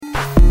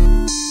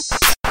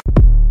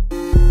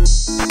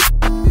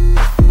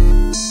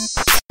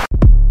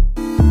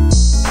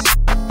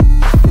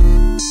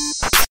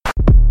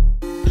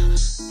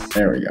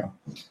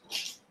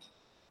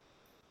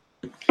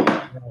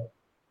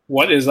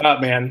What is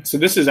up, man? So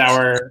this is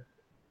our,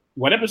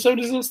 what episode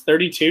is this?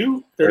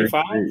 32?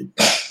 35?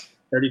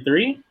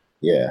 33?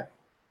 Yeah.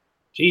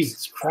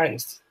 Jesus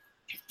Christ.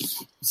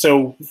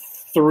 So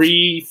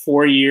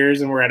 3-4 years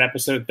and we're at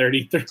episode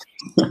 33.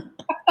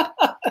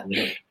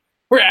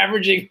 We're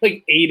averaging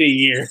like 8 a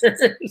year.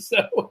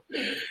 So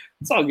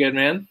it's all good,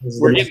 man.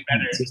 We're getting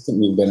better.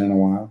 Consistent we've been in a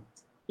while.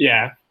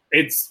 Yeah.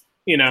 It's,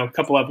 a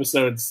couple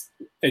episodes.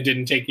 It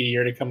didn't take a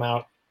year to come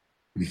out.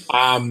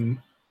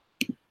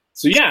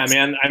 So yeah,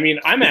 man, I mean,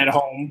 I'm at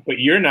home, but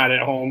you're not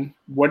at home.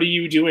 What are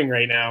you doing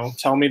right now?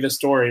 Tell me the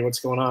story.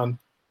 What's going on?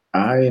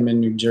 I am in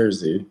New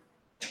Jersey.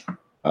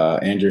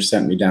 Andrew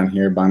sent me down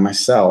here by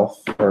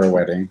myself for a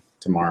wedding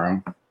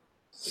tomorrow.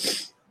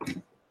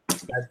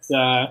 That's,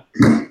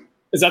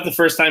 is that the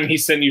first time he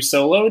sent you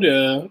solo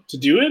to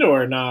do it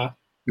or nah?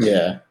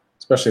 Yeah,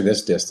 especially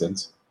this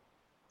distance.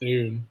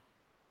 Dude.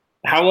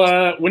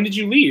 How, when did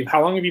you leave?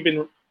 How long have you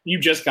been, you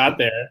just got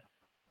there?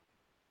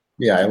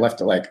 Yeah, I left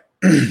at like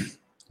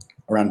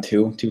around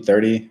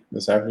 2:30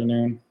 this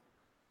afternoon.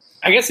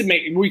 I guess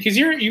because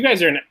you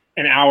guys are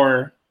an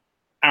hour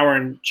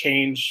and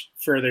change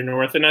further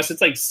north than us.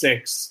 It's like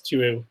 6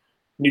 to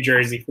New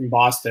Jersey from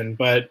Boston,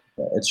 but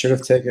it should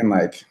have taken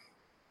like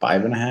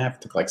 5.5.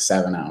 Took like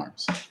 7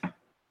 hours.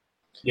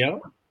 Yeah,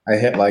 I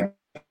hit like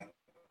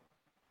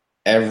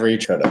every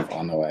trade-off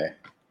on the way.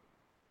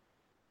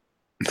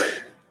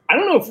 I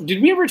don't know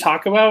did we ever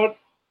talk about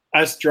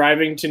us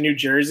driving to New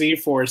Jersey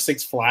for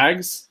Six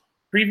Flags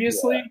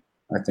previously?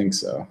 Yeah, I think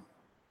so.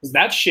 Because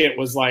that shit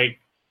was like,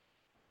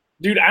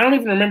 dude, I don't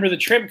even remember the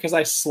trip because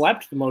I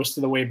slept most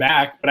of the way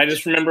back, but I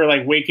just remember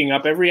like waking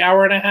up every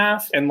hour and a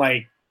half and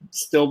like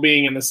still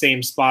being in the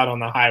same spot on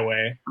the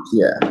highway.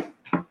 Yeah.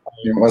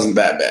 It wasn't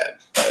that bad,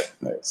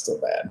 but it's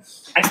still bad.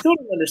 I still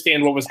don't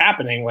understand what was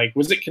happening. Like,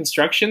 was it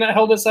construction that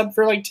held us up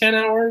for like 10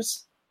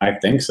 hours? I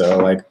think so.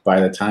 Like, by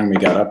the time we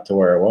got up to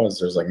where it was,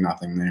 there's like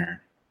nothing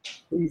there.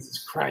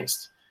 Jesus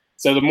Christ.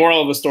 So the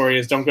moral of the story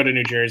is don't go to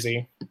New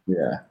Jersey.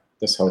 Yeah.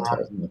 This hotel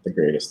isn't not the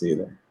greatest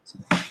either.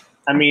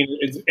 I mean,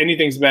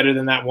 anything's better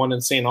than that one in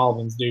St.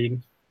 Albans,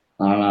 dude.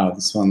 I don't know.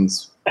 This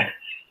one's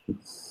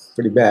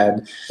pretty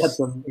bad.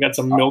 Got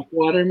some milk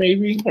water,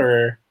 maybe?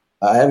 Or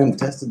I haven't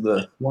tested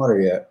the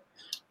water yet.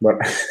 But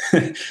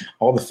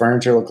all the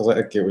furniture looks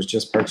like it was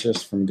just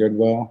purchased from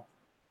Goodwill.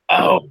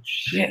 Oh,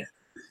 shit.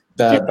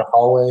 The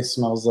hallway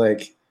smells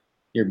like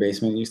your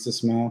basement used to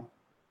smell.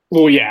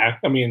 Well, yeah.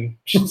 I mean,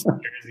 New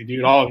Jersey,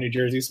 dude. All of New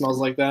Jersey smells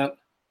like that.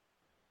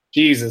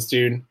 Jesus,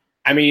 dude.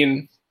 I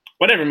mean,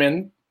 whatever,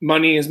 man.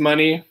 Money is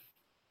money.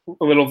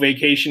 A little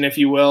vacation, if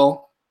you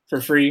will,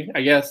 for free,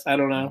 I guess. I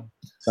don't know.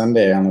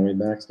 Sunday on the way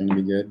back is going to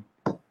be good.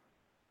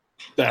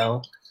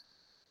 So,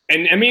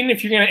 and I mean,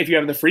 if you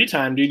have the free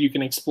time, dude, you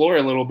can explore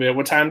a little bit.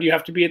 What time do you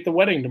have to be at the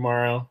wedding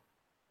tomorrow?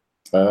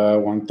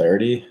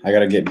 1:30. I got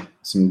to get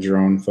some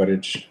drone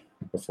footage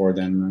before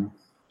then, though.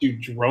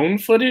 Dude, drone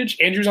footage?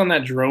 Andrew's on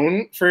that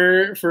drone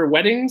for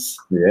weddings?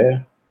 Yeah.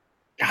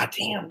 God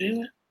damn,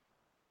 dude.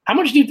 How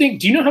much do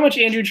you know how much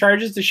Andrew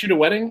charges to shoot a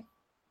wedding?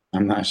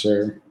 I'm not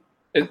sure.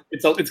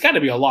 It's got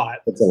to be a lot.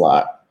 It's a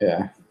lot,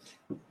 yeah.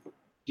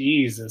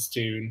 Jesus,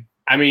 dude.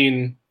 I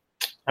mean,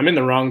 I'm in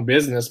the wrong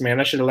business, man.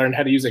 I should have learned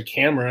how to use a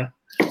camera.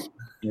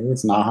 Maybe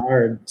it's not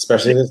hard,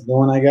 especially this new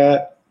one I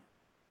got.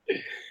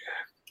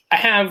 I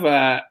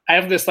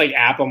have this like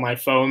app on my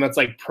phone that's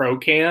like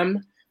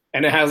ProCam,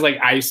 and it has like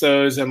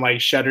ISOs and like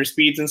shutter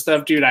speeds and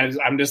stuff, dude.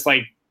 I'm just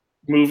like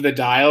move the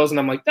dials and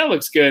I'm like, that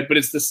looks good, but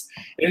it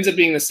ends up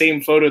being the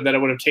same photo that I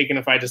would have taken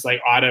if I just like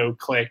auto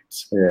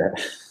clicked. Yeah.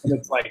 And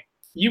it's like,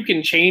 you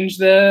can change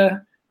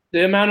the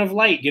amount of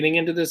light getting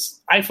into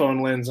this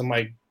iPhone lens. I'm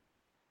like,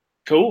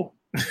 cool.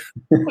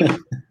 And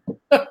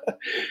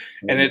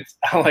it's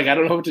like, I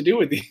don't know what to do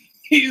with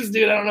these,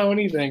 dude. I don't know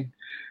anything.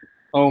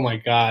 Oh my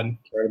God.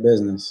 Start a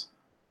business.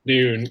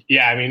 Dude.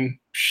 Yeah. I mean,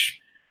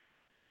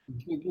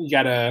 you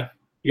gotta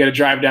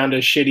drive down to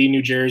shitty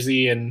New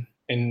Jersey and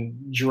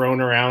drone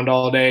around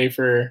all day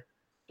for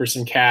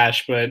some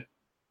cash, but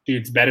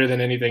dude, it's better than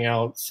anything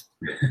else.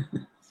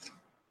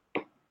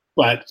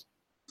 But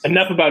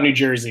enough about New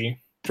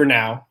Jersey for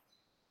now.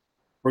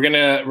 We're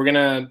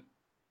gonna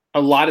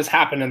a lot has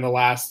happened in the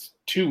last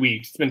 2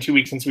 weeks. It's been 2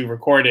 weeks since we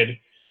recorded.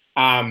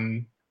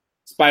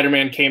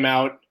 Spider-Man came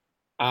out,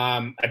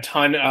 a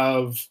ton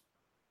of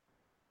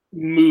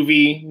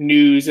movie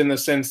news in the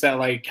sense that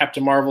like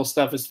Captain Marvel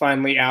stuff is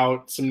finally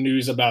out. Some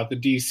news about the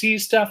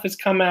DC stuff has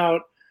come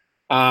out.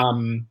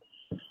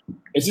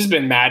 It's just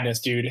been madness,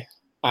 dude.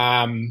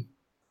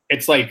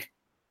 It's like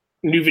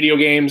new video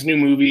games, new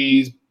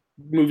movies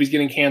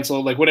getting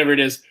canceled, like whatever it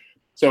is.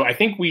 So I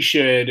think we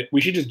should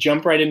just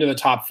jump right into the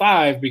top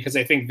 5 because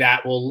I think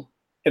it'll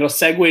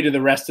segue to the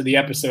rest of the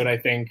episode, I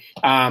think.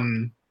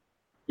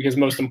 Because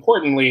most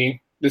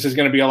importantly, this is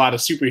going to be a lot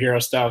of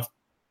superhero stuff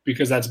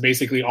because that's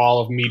basically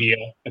all of media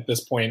at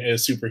this point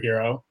is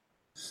superhero.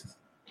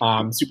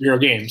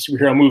 Superhero games,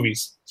 superhero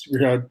movies,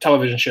 superhero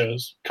television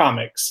shows,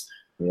 comics.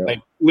 Yeah.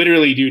 Like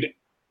literally, dude,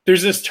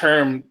 there's this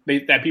term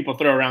that people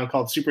throw around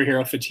called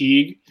superhero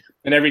fatigue,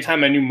 And every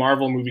time a new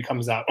Marvel movie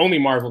comes out, only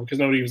Marvel because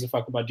nobody gives a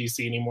fuck about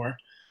DC anymore.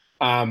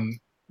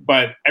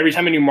 But every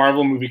time a new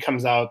Marvel movie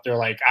comes out, they're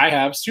like, I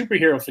have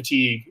superhero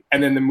fatigue.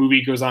 And then the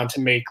movie goes on to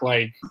make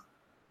like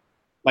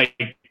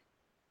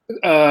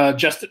not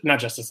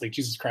Justice League,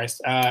 Jesus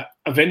Christ.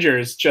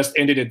 Avengers just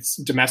ended its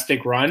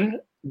domestic run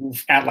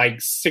at like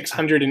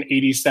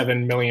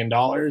 $687 million,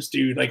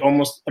 dude, like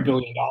almost $1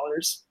 billion.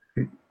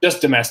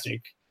 Just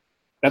domestic.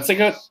 That's like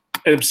an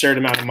absurd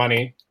amount of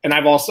money. And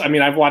I've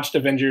watched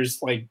Avengers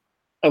like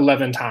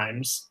 11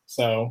 times.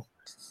 So,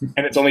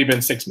 and it's only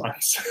been 6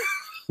 months.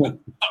 So,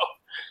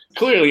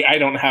 clearly I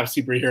don't have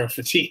superhero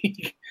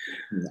fatigue.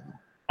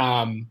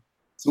 No.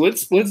 So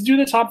let's do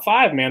the top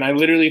 5, man. I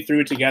literally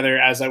threw it together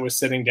as I was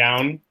sitting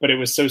down, but it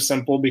was so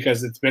simple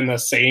because it's been the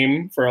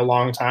same for a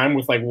long time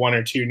with like 1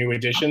 or 2 new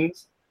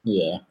additions.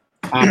 Yeah.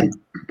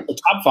 The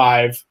top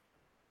 5,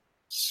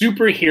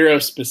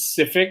 superhero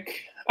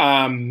specific,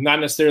 not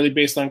necessarily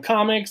based on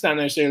comics, not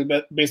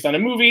necessarily based on a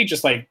movie,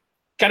 just like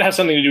gotta have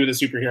something to do with a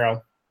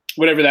superhero,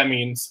 whatever that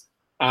means.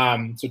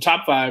 So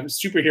top 5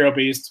 superhero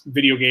based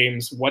video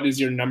games. What is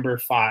your number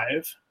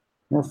 5?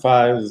 Number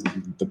 5 is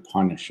The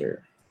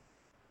Punisher.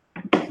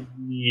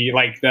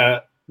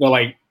 The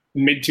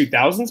mid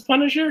 2000s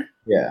Punisher?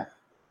 Yeah.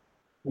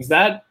 Was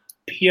that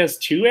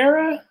PS2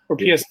 era or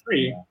PS3?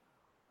 Yeah.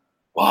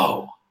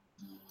 Whoa.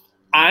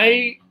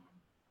 I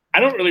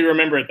don't really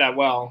remember it that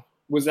well.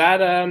 Was that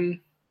the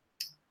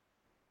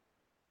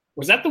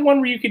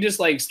one where you could just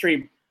like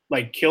straight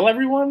like kill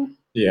everyone?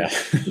 Yeah.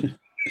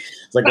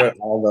 It's like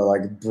all the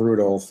like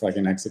brutal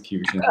fucking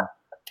execution.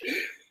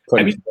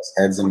 Putting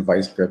heads in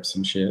vice grips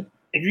and shit.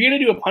 If you're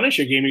gonna do a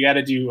Punisher game, you got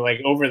to do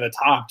like over the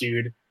top,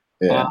 dude.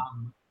 Yeah.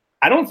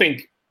 I don't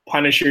think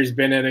Punisher's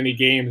been at any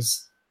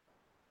games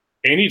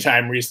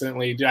anytime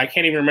recently. Dude, I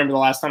can't even remember the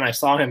last time I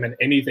saw him in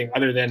anything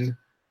other than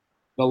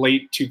the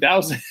late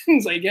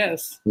 2000s, I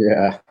guess.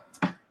 Yeah.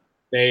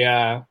 They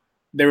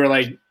were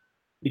like,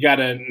 you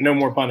gotta no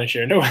more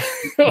Punisher. No,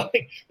 but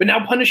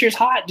now Punisher's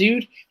hot,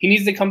 dude. He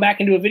needs to come back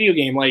into a video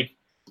game. Like,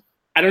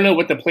 I don't know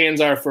what the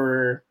plans are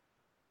for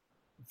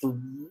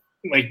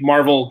like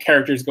Marvel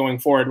characters going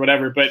forward,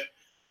 whatever. But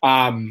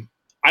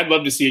I'd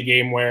love to see a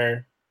game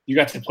where you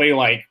got to play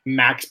like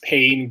Max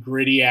Payne,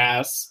 gritty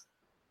ass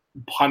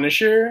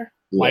Punisher,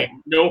 like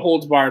no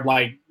holds barred,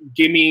 like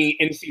give me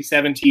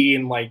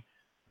NC-17, like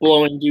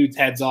blowing dudes'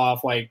 heads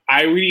off. Like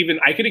I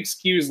could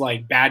excuse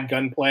like bad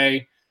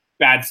gunplay,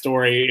 bad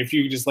story if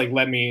you just like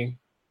let me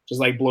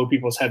just like blow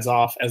people's heads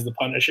off as the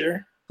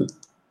Punisher,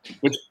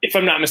 which if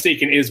I'm not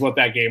mistaken is what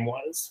that game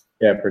was.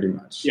 Yeah, pretty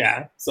much.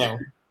 Yeah, so.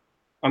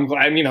 I'm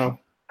glad,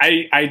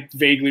 I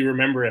vaguely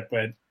remember it,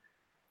 but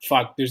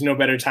fuck, there's no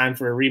better time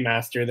for a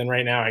remaster than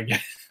right now, I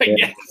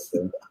guess.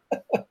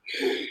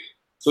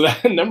 So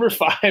that number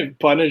 5,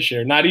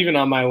 Punisher, not even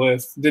on my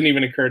list. Didn't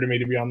even occur to me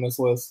to be on this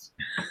list.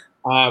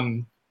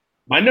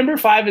 My number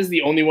 5 is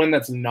the only one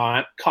that's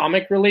not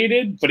comic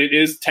related, but it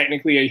is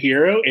technically a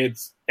hero.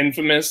 It's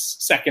Infamous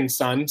Second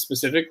Son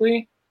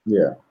specifically.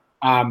 Yeah.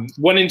 1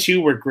 and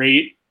 2 were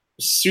great,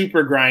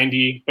 super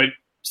grindy, but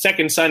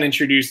Second Son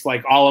introduced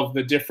like all of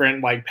the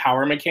different like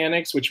power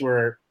mechanics, which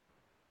were,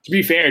 to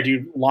be fair,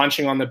 dude,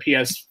 launching on the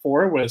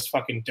PS4 was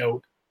fucking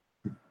dope.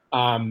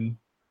 A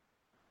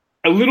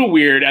little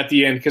weird at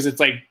the end because it's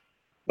like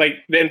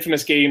the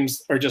Infamous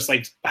games are just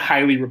like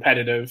highly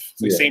repetitive.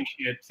 It's like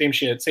same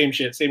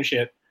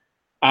shit.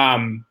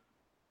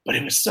 But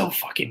it was so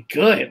fucking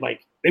good.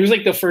 Like it was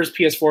like the first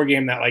PS4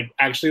 game that like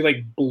actually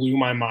like blew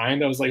my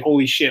mind. I was like,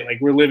 holy shit, like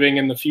we're living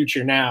in the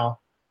future now.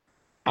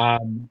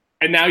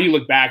 And now you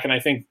look back and I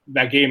think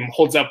that game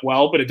holds up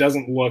well, but it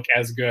doesn't look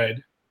as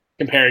good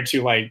compared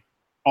to like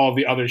all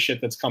the other shit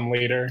that's come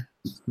later.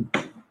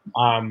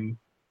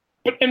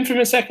 But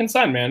Infamous Second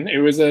Son, man, it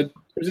was a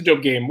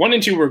dope game. 1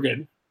 and 2 were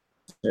good.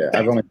 Yeah,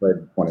 I've only played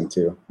 1 and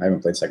 2. I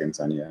haven't played Second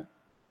Son yet.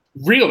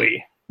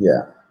 Really?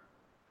 Yeah.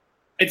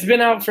 It's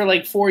been out for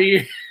like 4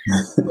 years.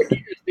 4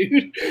 years,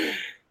 dude.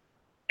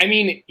 I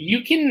mean,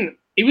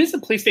 it was a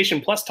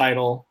PlayStation Plus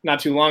title not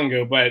too long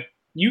ago, but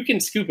you can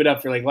scoop it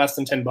up for like less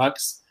than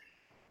 $10.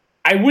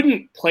 I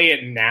wouldn't play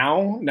it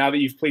now that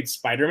you've played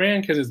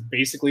Spider-Man, because it's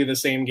basically the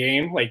same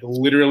game, like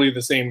literally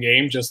the same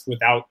game, just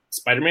without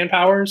Spider-Man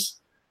powers.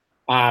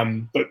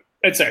 But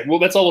that's all right. Well,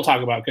 that's all we'll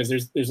talk about because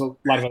there's a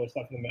lot of other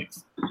stuff in the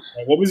mix.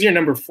 Right, what was your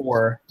number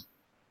 4?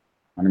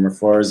 My number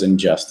 4 is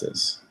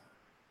Injustice.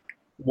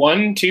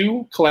 1,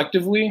 2,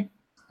 collectively?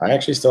 I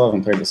actually still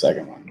haven't played the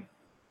second one.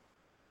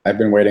 I've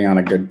been waiting on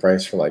a good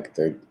price for like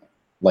the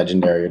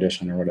Legendary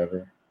Edition or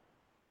whatever.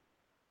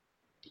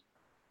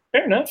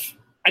 Fair enough.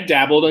 I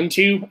dabbled in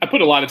 2. I put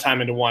a lot of time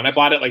into 1. I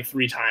bought it like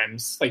 3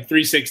 times, like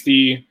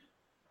 360,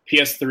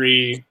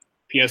 PS3,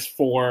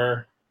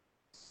 PS4,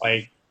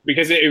 like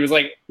because it was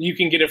like you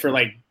can get it for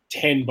like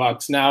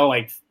 $10 now,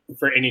 like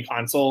for any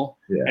console.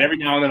 Yeah. And every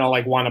now and then I'll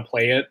like want to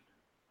play it,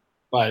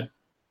 but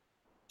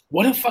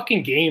what a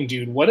fucking game,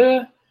 dude!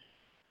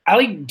 I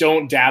like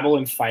don't dabble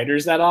in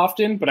fighters that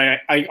often, but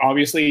I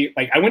obviously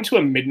like I went to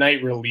a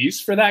midnight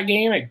release for that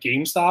game at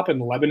GameStop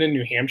in Lebanon,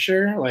 New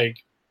Hampshire,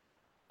 like.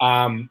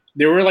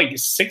 There were like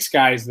 6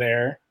 guys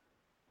there,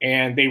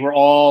 and they were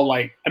all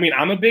like, I mean,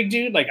 I'm a big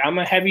dude, like I'm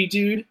a heavy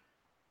dude,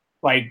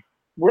 like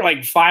we're like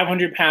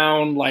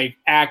 500-pound, like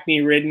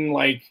acne ridden,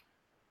 like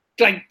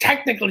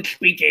technically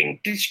speaking,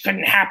 this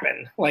couldn't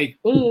happen. Like,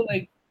 ooh,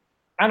 like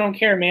I don't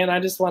care, man. I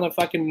just want to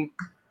fucking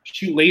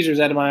shoot lasers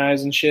out of my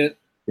eyes and shit.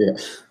 Yeah.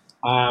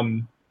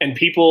 And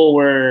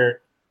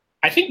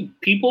I think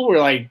people were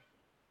like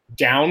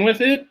down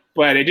with it,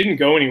 but it didn't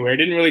go anywhere. It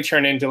didn't really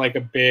turn into like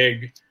a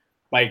big,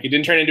 like it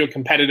didn't turn into a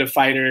competitive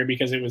fighter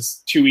because it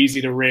was too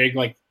easy to rig.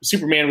 Like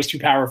Superman was too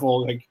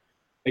powerful, like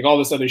all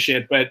this other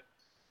shit. But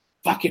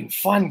fucking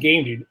fun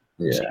game, dude.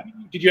 Yeah. So,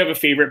 did you have a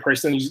favorite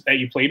person that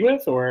you played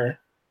with, or?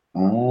 I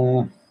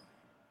don't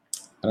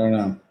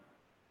know.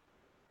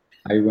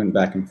 I went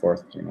back and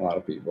forth between a lot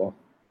of people.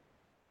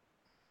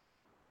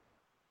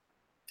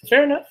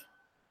 Fair enough.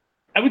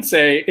 I would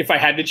say if I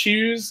had to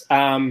choose,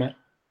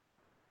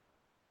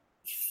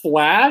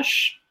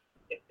 Flash,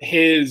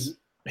 his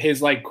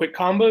like quick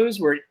combos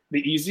were the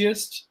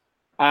easiest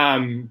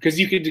because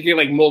you could get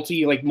like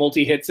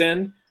multi hits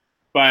in.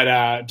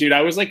 But dude,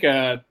 I was like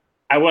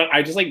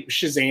I just like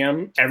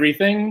Shazam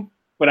everything,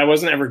 but I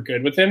wasn't ever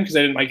good with him because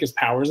I didn't like his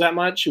powers that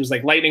much. It was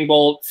like lightning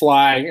bolt,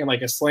 fly, and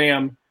like a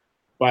slam.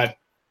 But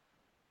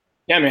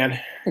yeah, man,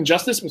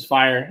 Injustice was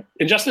fire.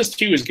 Injustice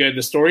 2 is good.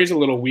 The story's a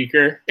little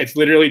weaker. It's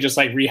literally just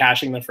like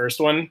rehashing the first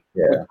one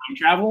with time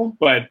travel,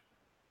 but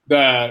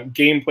the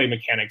gameplay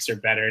mechanics are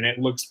better and it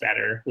looks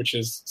better, which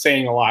is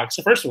saying a lot. Because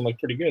the first one looked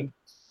pretty good.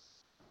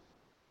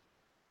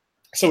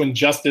 So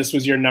Injustice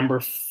was your number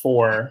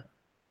 4.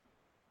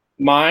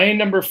 My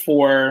number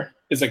 4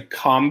 is a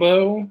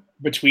combo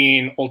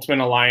between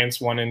Ultimate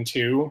Alliance 1 and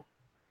 2.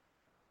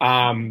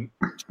 2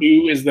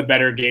 is the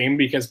better game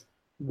because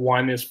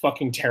 1 is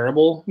fucking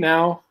terrible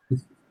now.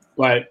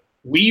 But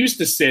we used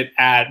to sit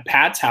at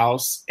Pat's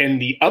house in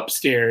the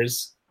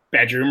upstairs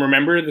bedroom.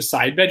 Remember the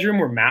side bedroom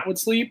where Matt would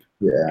sleep?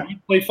 Yeah.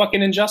 We'd play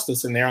fucking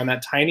Injustice in there on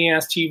that tiny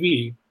ass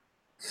TV.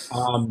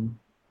 And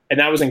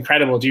that was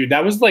incredible, dude.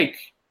 That was like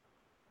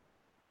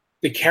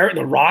the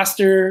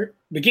roster.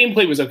 The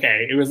gameplay was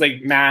okay. It was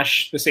like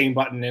mash the same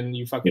button and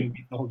you fucking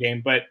beat the whole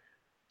game. But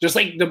just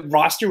like the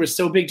roster was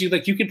so big, dude.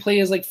 Like you could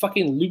play as like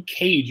fucking Luke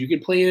Cage. You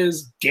could play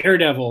as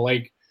Daredevil.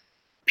 Like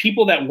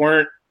people that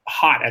weren't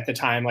hot at the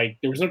time. Like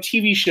there was no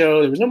TV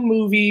show. There was no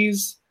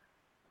movies.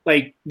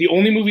 Like the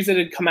only movies that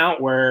had come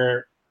out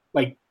were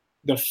like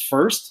the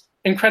first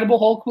Incredible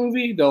Hulk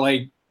movie, the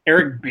like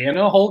Eric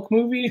Bana Hulk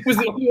movie was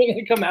the only one that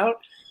had come out.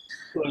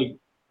 Like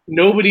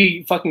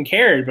nobody fucking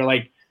cared. But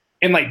like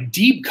and like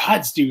deep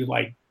cuts, dude.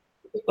 Like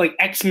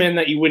X-Men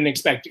that you wouldn't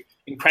expect.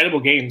 Incredible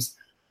games.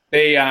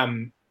 They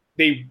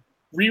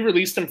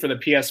re-released them for the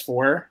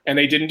PS4 and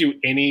they didn't do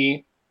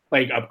any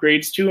like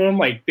upgrades to them.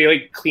 Like they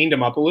like cleaned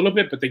them up a little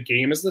bit, but the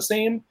game is the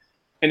same.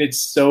 And it's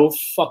so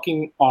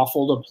fucking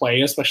awful to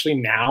play, especially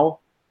now.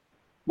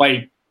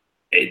 Like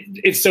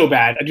it's so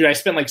bad. Dude, I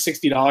spent like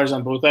 $60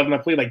 on both of them. I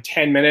played like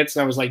 10 minutes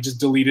and I was like, just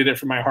deleted it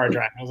from my hard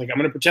drive. I was like, I'm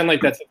going to pretend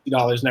like that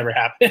 $60 never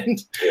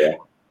happened. Yeah.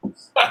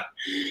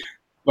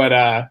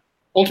 But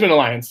Ultimate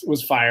Alliance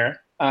was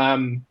fire.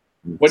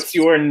 What's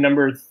your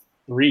number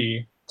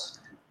 3?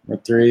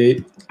 Number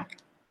 3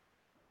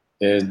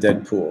 is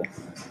Deadpool.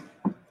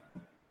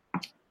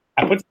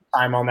 I put some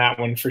time on that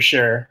one for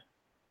sure.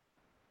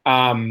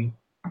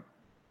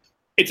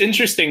 It's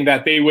interesting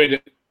that they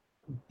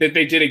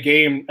did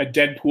a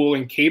Deadpool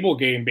and Cable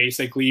game,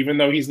 basically, even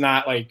though he's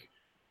not like,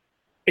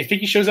 I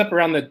think he shows up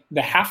around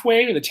the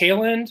halfway or the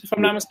tail end, if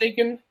I'm not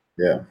mistaken.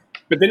 Yeah.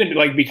 But then it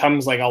like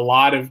becomes like a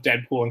lot of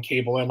Deadpool and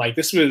Cable. And like,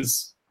 this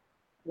was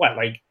what,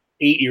 like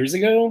 8 years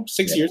ago,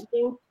 6 years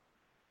ago.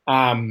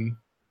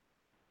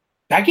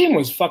 That game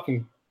was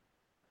fucking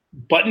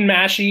button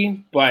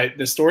mashy, but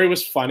the story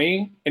was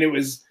funny. And it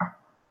was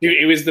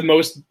the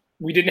most,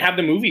 we didn't have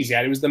the movies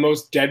yet. It was the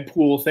most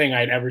Deadpool thing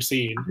I'd ever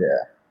seen.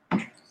 Yeah.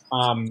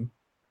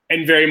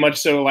 And very much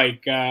so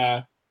like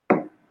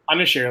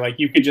Punisher, like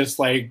you could just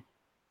like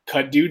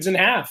cut dudes in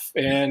half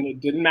and it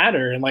didn't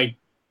matter. And like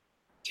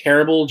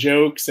terrible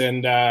jokes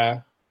and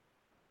yeah,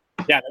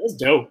 that was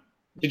dope.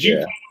 Did you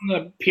play on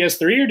the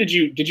PS3 or did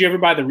you ever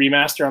buy the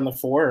remaster on the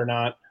 4 or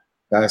not?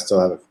 I still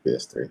have a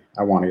PS3.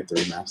 I want to get the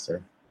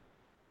remaster.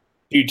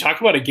 Dude,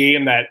 talk about a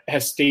game that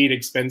has stayed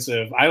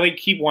expensive. I like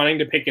keep wanting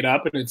to pick it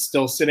up and it's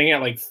still sitting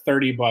at like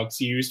 $30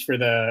 used for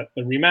the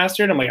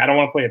remastered. I'm like, I don't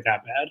want to play it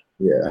that bad.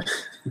 Yeah.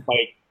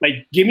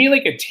 like give me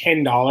like a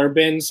 $10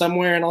 bin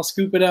somewhere and I'll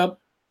scoop it up.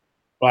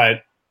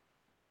 But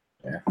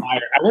yeah. I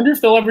wonder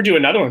if they'll ever do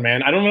another one,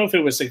 man. I don't know if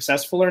it was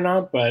successful or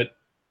not, but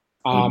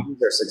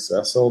they're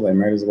successful. They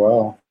might as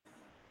well.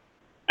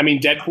 I mean,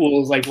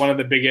 Deadpool is like one of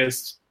the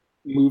biggest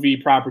movie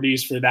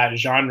properties for that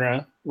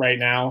genre right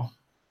now.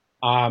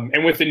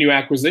 And with the new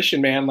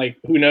acquisition, man, like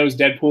who knows,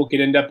 Deadpool could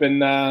end up in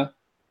the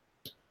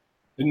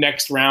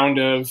next round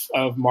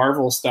of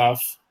Marvel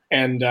stuff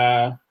and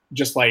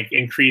just like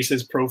increase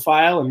his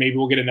profile, and maybe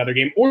we'll get another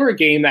game or a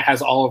game that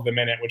has all of them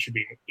in it, which would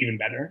be even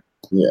better.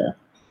 Yeah.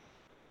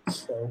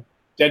 So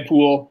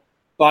Deadpool,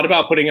 thought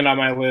about putting it on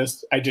my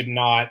list. I did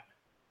not.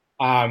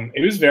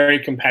 It was very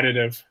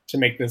competitive to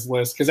make this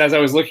list because as I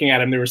was looking at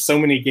them, there were so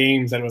many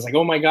games that it was like,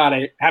 oh my god,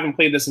 I haven't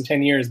played this in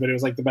 10 years, but it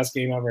was like the best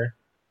game ever.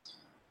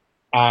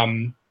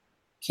 So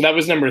that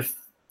was number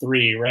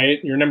 3,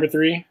 right? Your number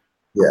 3?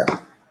 Yeah.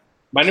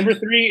 My number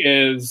 3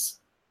 is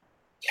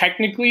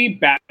technically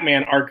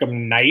Batman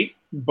Arkham Knight,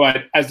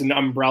 but as an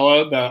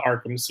umbrella, the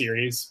Arkham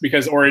series,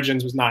 because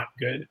Origins was not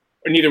good,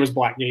 or neither was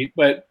Blackgate,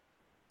 but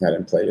I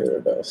didn't play either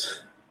of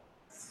those.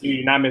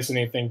 You're not missing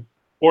anything.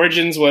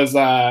 Origins was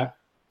a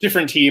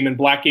different team, and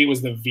Blackgate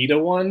was the Vita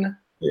one.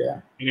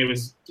 Yeah. And it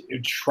was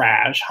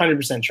trash,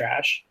 100%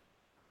 trash.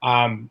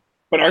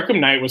 But Arkham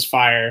Knight was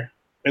fire.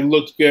 It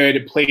looked good.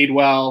 It played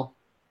well.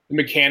 The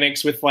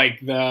mechanics with like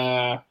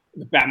the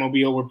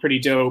Batmobile were pretty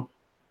dope.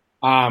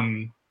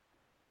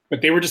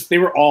 But they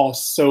were all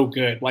so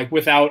good. Like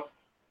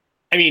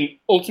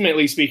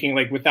ultimately speaking,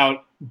 like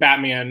without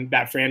Batman,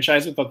 that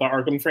franchise, without the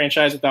Arkham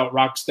franchise, without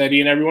Rocksteady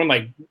and everyone,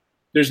 like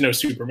there's no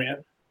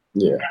Superman.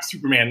 Yeah.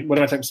 Superman. What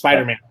am I talking?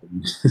 Spider-Man.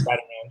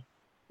 Spider-Man.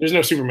 There's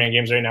no Superman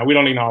games right now. We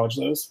don't acknowledge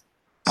those.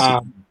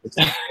 So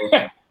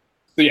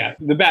yeah,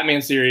 the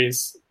Batman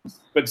series,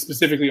 but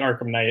specifically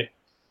Arkham Knight.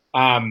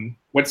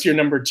 What's your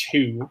number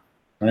 2?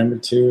 My number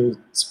 2,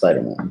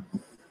 Spider-Man.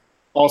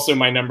 Also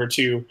my number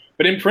 2.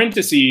 But in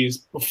parentheses,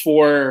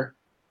 before,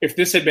 if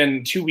this had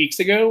been 2 weeks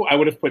ago, I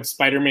would have put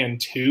Spider-Man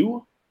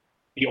 2,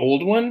 the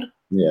old one.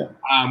 Yeah.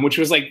 Which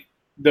was like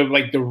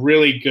the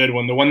really good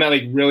one, the one that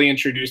like really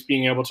introduced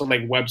being able to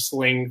like web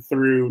sling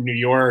through New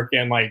York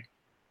and like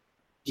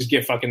just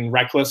get fucking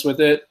reckless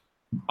with it.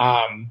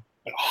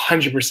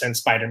 100%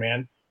 Spider-Man.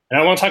 And I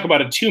don't want to talk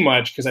about it too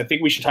much because I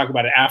think we should talk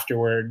about it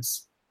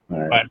afterwards.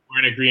 Right. But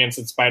we're in agreement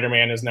that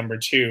Spider-Man is number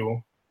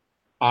 2.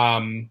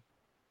 And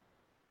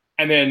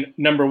then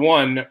number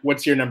 1,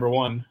 what's your number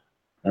 1?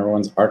 Number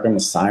 1's Arkham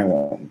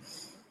Asylum.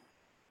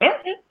 All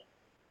right.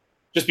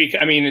 Just because,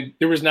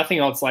 there was nothing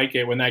else like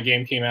it when that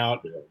game came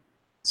out.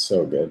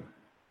 So good.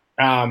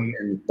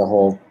 And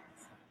the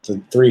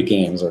 3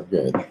 games are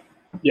good.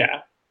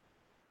 Yeah.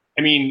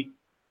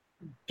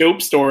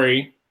 Dope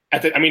story.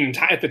 At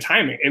the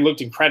time, it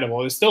looked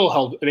incredible.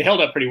 They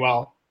held up pretty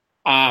well.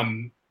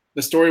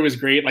 The story was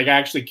great. Like, I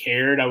actually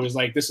cared. I was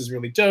like, this is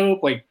really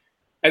dope. Like,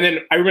 and then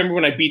I remember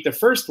when I beat the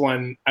first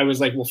one, I was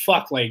like, well,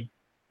 fuck, like,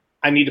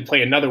 I need to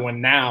play another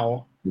one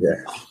now.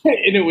 Yeah.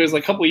 And it was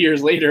like a couple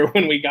years later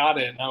when we got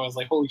it, and I was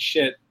like, holy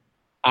shit.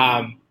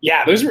 The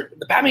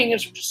Batman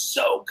games were just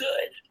so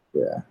good.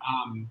 Yeah.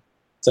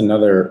 It's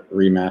another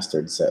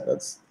remastered set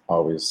that's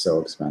always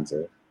so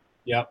expensive.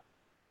 Yep.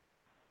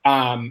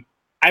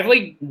 I've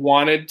like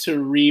wanted to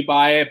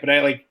rebuy it, but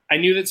I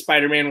knew that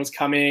Spider-Man was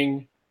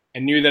coming. I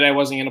knew that I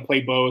wasn't going to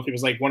play both. It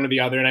was like one or the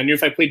other. And I knew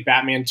if I played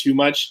Batman too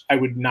much, I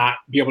would not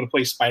be able to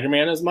play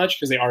Spider-Man as much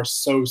because they are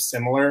so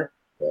similar.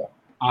 Yeah.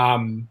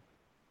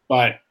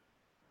 But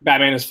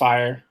Batman is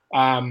fire.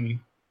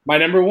 My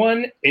number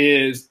 1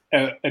 is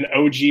an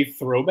OG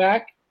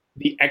throwback,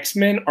 the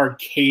X-Men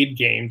arcade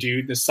game,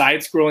 dude. The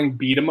side-scrolling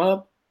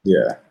beat-em-up.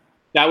 Yeah.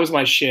 That was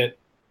my shit.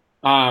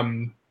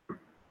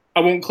 I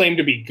won't claim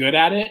to be good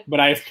at it,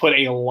 but I've put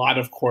a lot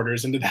of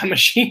quarters into that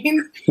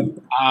machine.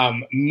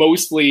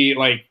 Mostly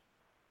like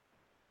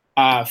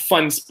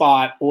Fun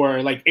Spot,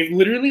 or like it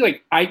literally,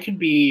 like I could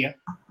be,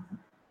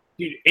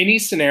 dude, any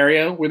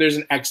scenario where there's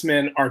an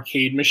X-Men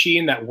arcade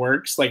machine that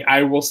works, like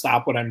I will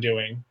stop what I'm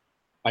doing.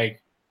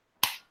 Like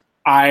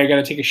I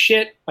gotta take a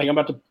shit, like I'm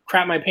about to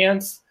crap my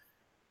pants.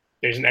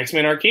 There's an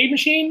X-Men arcade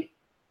machine.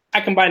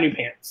 I can buy new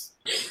pants.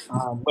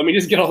 Let me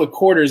just get all the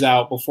quarters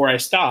out before I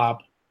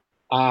stop.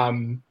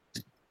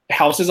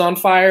 House is on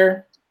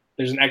fire.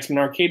 There's an X-Men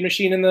arcade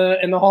machine in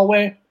the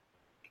hallway.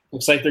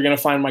 Looks like they're gonna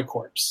find my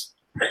corpse.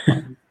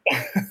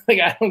 Like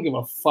I don't give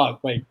a fuck.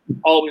 Like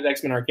always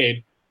X-Men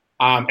arcade.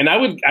 And I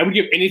would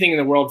give anything in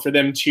the world for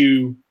them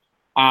to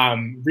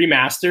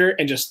remaster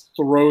and just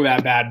throw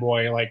that bad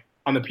boy like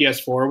on the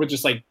PS4 with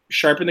just like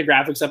sharpen the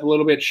graphics up a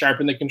little bit,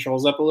 sharpen the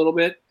controls up a little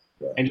bit,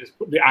 and just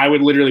I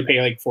would literally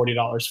pay like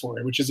 $40 for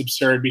it, which is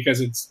absurd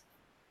because it's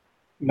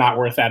not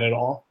worth that at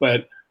all.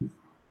 But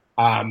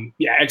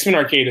X-Men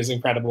Arcade is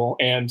incredible,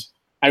 and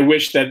I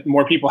wish that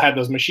more people had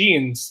those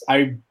machines.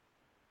 I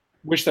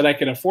wish that I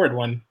could afford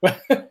one.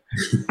 That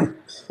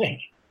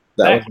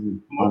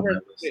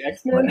was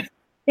X-Men.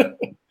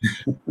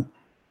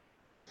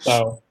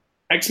 So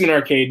X-Men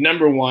Arcade,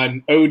 number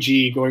 1, OG,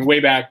 going way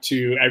back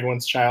to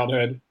everyone's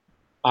childhood.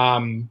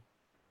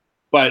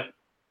 But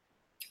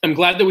I'm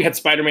glad that we had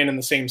Spider-Man in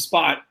the same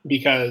spot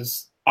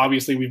because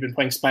obviously we've been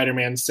playing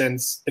Spider-Man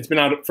since it's been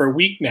out for a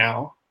week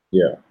now.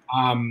 Yeah.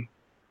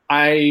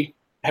 I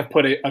have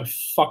put a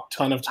fuck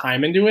ton of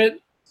time into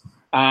it.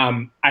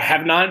 I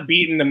have not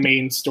beaten the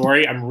main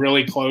story. I'm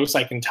really close.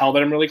 I can tell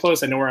that I'm really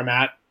close. I know where I'm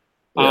at.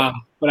 Yeah.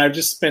 But I've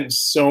just spent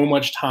so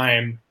much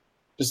time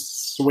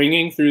just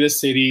swinging through the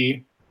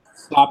city,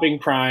 stopping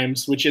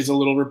crimes, which is a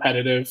little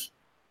repetitive,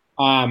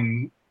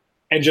 and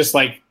just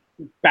like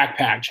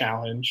backpack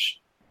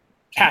challenge,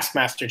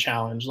 Taskmaster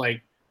challenge,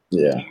 like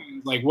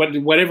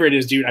whatever it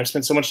is, dude. I've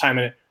spent so much time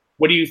in it.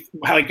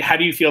 How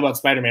do you feel about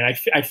Spider-Man?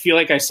 I feel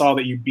like I saw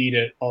that you beat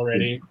it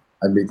already.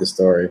 I beat the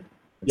story.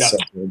 It's Yeah. so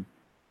good.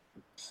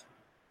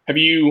 Have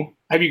you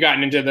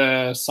gotten into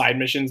the side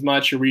missions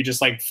much, or were you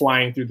just like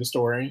flying through the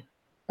story?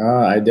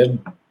 I did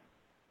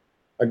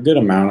a good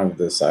amount of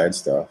the side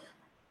stuff,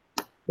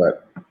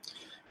 but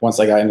once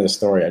I got into the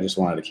story, I just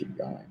wanted to keep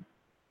going.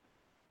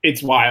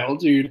 It's wild,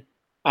 dude.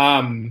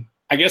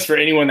 I guess for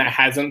anyone that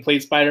hasn't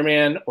played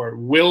Spider-Man or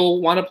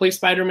will want to play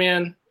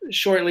Spider-Man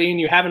shortly and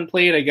you haven't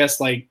played, I guess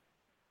like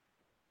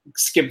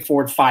skip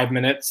forward 5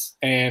 minutes.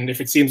 And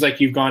if it seems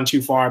like you've gone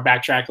too far,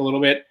 backtrack a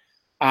little bit.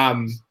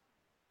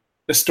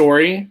 The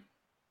story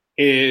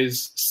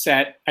is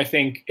set, I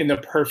think, in the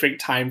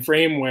perfect time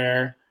frame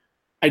where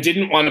I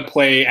didn't want to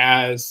play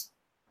as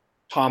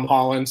Tom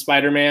Holland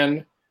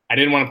Spider-Man. I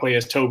didn't want to play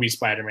as Toby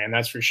Spider-Man,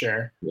 that's for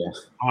sure.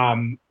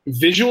 Yeah.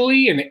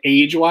 Visually and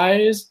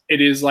age-wise, it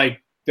is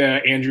like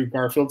the Andrew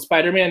Garfield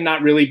Spider-Man,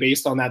 not really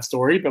based on that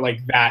story, but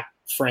like that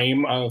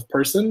frame of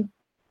person.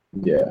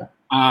 Yeah.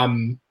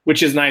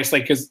 Which is nice,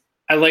 like, because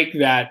I like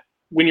that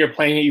when you're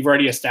playing it, you've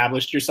already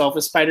established yourself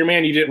as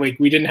Spider-Man. You didn't like,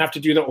 we didn't have to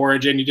do the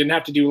origin. You didn't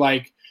have to do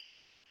like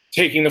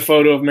taking the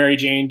photo of Mary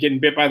Jane, getting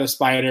bit by the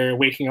spider,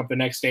 waking up the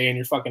next day and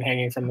you're fucking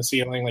hanging from the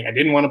ceiling. Like, I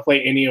didn't want to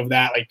play any of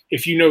that. Like,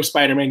 if you know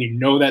Spider-Man, you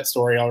know that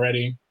story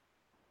already.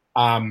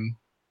 And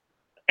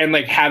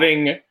like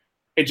having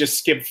it just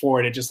skip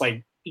forward, it just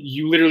like,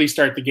 you literally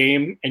start the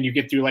game and you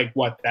get through like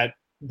what, that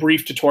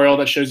brief tutorial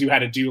that shows you how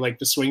to do like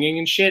the swinging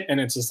and shit. And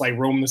it's just like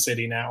roam the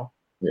city now.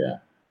 Yeah.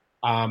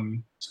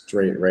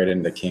 Straight right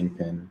into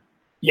Kingpin.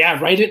 Yeah,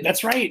 right.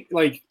 That's right.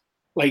 Like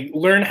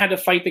learn how to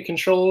fight the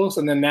controls,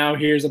 and then now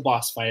here's a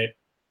boss fight.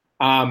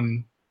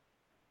 And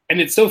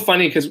it's so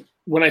funny because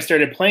when I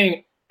started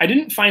playing, I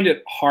didn't find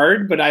it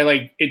hard, but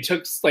it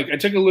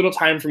took a little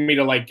time for me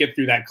to like get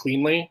through that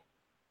cleanly.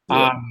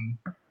 Yeah.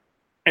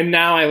 And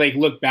now I like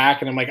look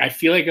back and I'm like, I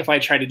feel like if I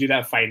tried to do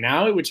that fight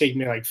now, it would take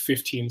me like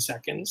 15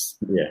 seconds.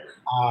 Yeah.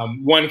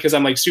 One, because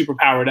I'm like super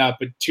powered up,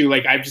 but two,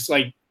 like I've just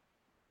like,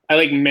 I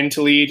like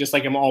mentally just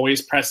like I'm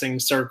always pressing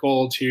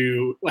circle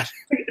to like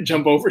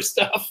jump over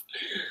stuff.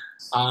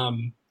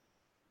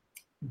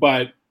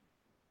 But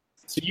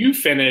so you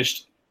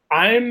finished.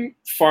 I'm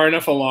far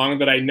enough along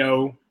that I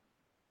don't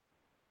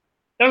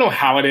know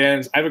how it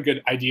ends. I have a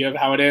good idea of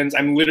how it ends.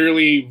 I'm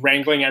literally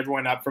wrangling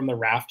everyone up from the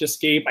raft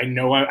escape. I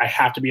know I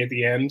have to be at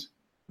the end.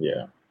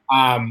 Yeah.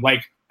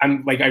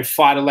 I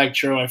fought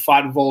Electro. I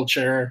fought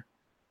Vulture.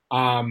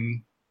 So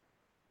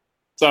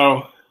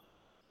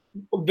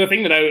the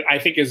thing that I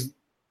think is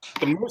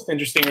the most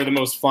interesting or the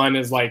most fun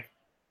is like,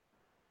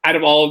 out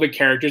of all of the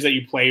characters that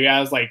you play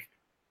as, like,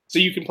 so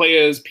you can play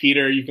as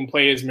Peter, you can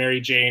play as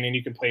Mary Jane, and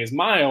you can play as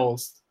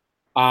Miles.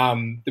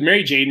 The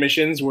Mary Jane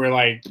missions were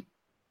like,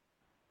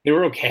 they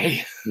were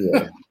okay.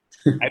 Yeah.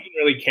 I didn't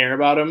really care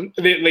about them.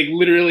 Like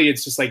literally,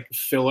 it's just like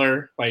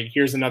filler. Like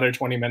here's another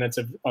 20 minutes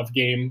of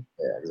game.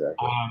 Yeah,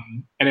 exactly.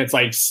 And it's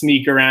like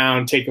sneak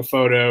around, take a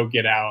photo,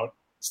 get out.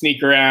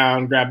 Sneak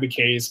around, grab the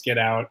case, get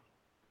out.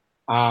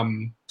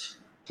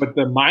 But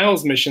the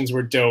Miles missions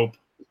were dope.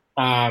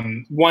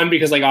 One,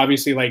 because like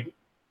obviously like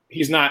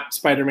he's not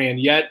Spider-Man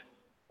yet,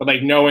 but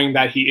like knowing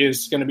that he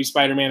is going to be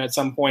Spider-Man at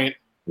some point.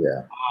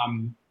 Yeah.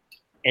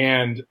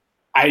 And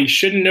I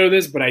shouldn't know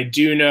this, but I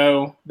do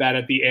know that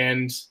at the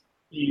end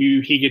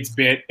he gets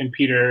bit and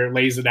Peter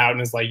lays it out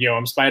and is like, yo,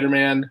 I'm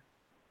Spider-Man.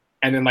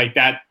 And then like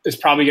that is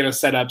probably going to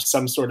set up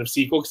some sort of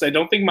sequel, because I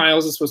don't think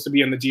Miles is supposed to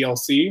be in the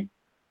DLC.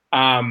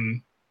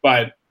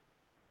 But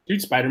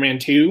dude, Spider-Man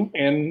 2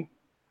 in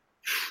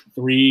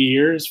 3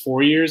 years,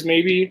 4 years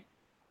maybe.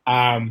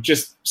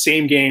 Just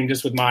same game,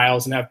 just with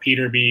Miles, and have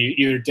Peter be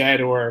either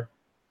dead or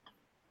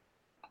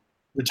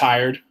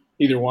retired.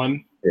 Either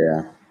one.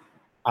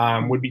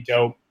 Yeah. Would be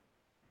dope.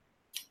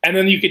 And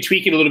then you could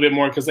tweak it a little bit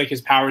more because like his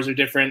powers are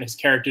different, his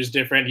character's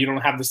different. You don't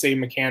have the same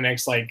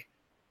mechanics. Like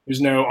there's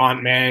no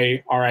Aunt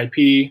May,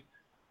 R.I.P.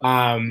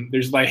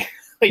 There's like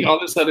all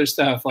this other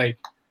stuff. Like,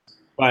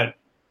 but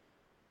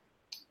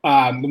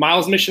the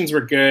Miles missions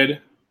were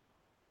good.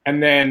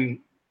 And then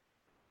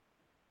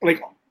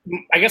like,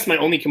 I guess my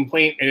only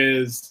complaint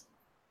is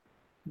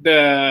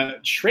the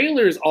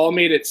trailers all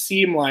made it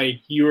seem like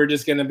you were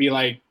just going to be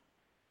like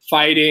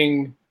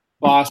fighting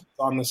bosses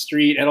on the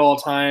street at all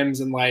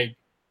times and like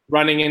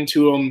running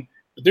into them.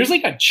 But there's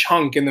like a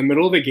chunk in the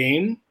middle of the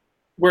game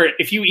where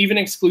if you even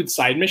exclude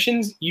side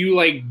missions, you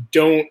like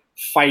don't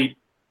fight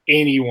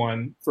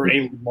anyone for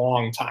a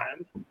long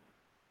time.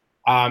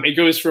 It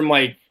goes from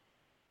like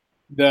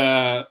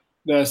the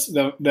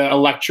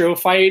Electro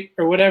fight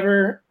or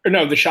whatever, or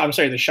no, the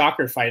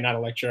Shocker fight, not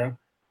Electro.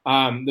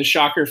 The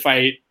Shocker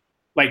fight,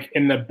 like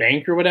in the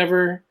bank or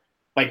whatever,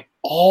 like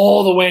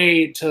all the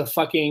way to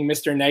fucking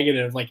Mr.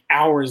 Negative, like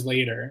hours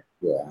later.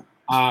 Yeah.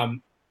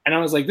 And I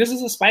was like, this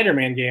is a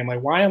Spider-Man game. Like,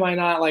 why am I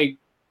not like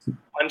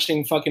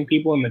punching fucking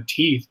people in the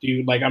teeth,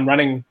 dude? Like, I'm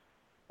running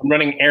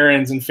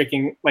errands and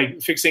fixing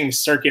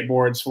circuit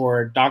boards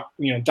for Doc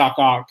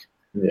Ock.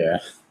 Yeah.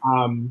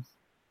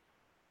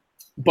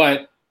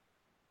 But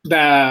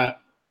the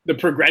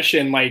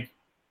progression, like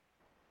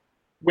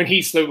when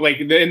he's like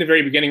in the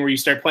very beginning where you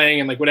start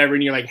playing and like whatever,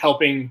 and you're like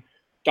helping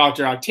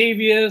Dr.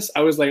 Octavius.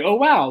 I was like, oh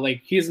wow,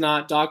 like he's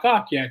not Doc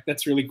Ock yet.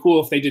 That's really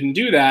cool if they didn't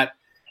do that.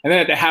 And then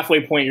at the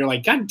halfway point, you're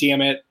like, God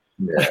damn it.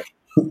 Yeah.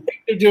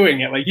 They're doing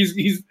it. Like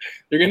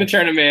they're gonna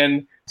turn him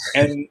in,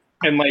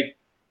 and like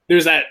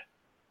there's that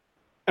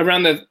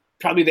around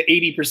probably the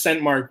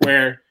 80% mark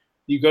where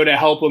you go to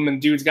help him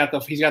and dude's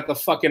he's got the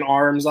fucking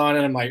arms on,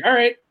 and I'm like, all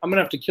right, I'm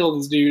gonna have to kill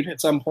this dude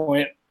at some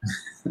point.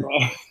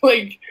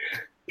 Like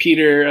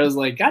Peter, I was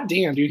like, God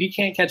damn, dude, he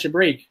can't catch a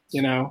break,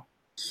 you know.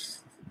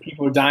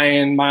 People are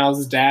dying,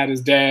 Miles' dad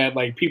is dead,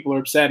 like people are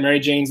upset, Mary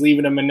Jane's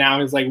leaving him, and now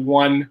he's like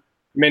one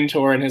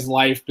mentor in his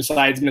life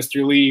besides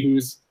Mr. Lee,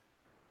 who's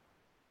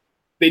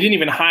they didn't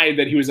even hide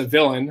that he was a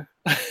villain.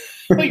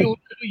 Like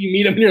you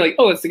meet him and you're like,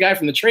 oh, it's the guy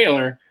from the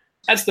trailer.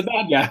 That's the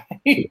bad guy.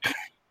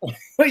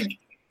 Like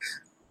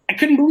I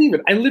couldn't believe it.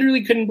 I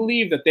literally couldn't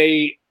believe that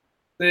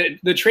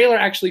the trailer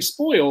actually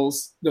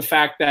spoils the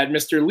fact that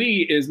Mr.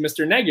 Lee is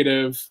Mr.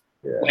 Negative.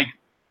 Yeah. Like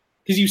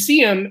because you see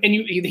him and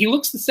he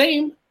looks the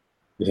same.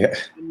 Yeah.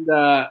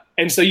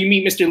 And so you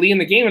meet Mr. Lee in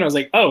the game, and I was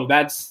like, oh,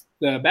 that's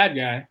the bad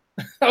guy.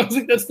 I was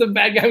like, that's the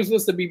bad guy I'm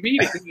supposed to be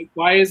beating. Like,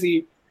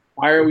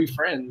 why are we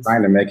friends?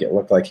 Trying to make it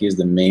look like he's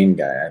the main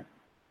guy.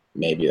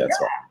 Maybe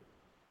that's why.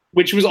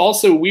 Which was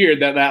also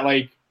weird that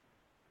like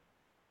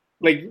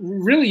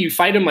really you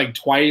fight him like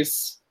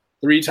twice,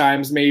 3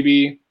 times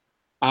maybe.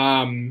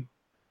 And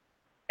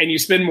you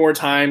spend more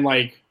time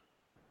like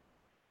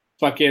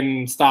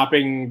fucking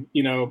stopping,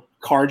 you know,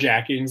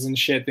 carjackings and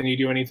shit than you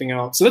do anything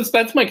else. So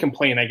that's my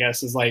complaint, I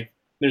guess, is like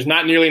there's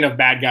not nearly enough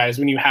bad guys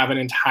when you have an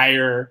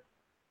entire,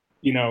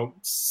 you know,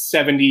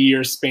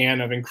 70-year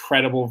span of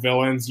incredible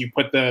villains. You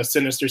put the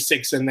Sinister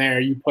Six in there,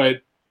 you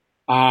put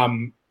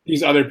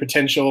these other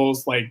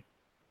potentials, like,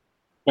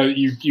 but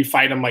you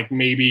fight them like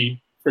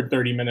maybe for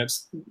 30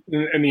 minutes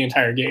in the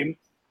entire game.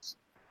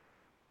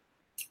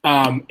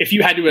 If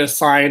you had to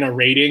assign a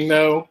rating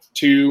though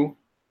to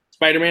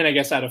Spider-Man, I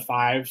guess out of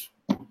 5,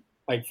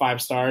 like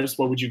 5 stars,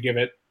 what would you give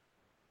it?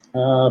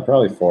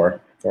 Probably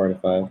 4 to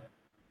 5.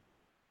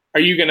 Are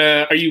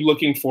you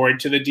looking forward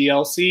to the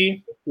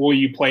DLC? Will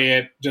you play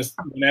it just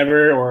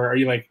whenever, or are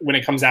you like, when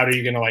it comes out, are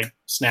you gonna like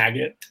snag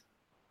it?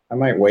 I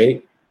might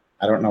wait.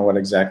 I don't know what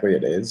exactly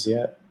it is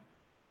yet.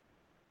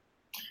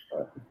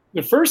 But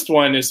The first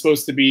one is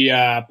supposed to be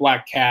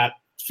Black Cat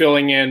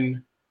filling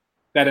in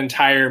that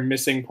entire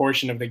missing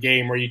portion of the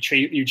game where you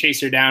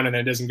chase her down and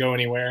then it doesn't go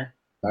anywhere.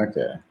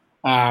 okay.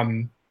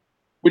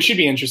 Which should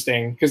be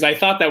interesting because I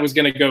thought that was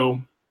going to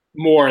go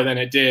more than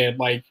it did.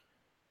 Like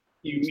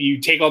you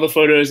take all the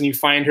photos and you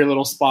find her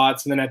little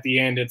spots, and then at the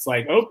end it's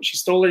like, oh, she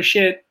stole her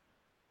shit.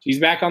 She's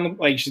back on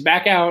she's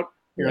back out.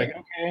 You're like,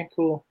 okay,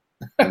 cool.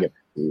 Like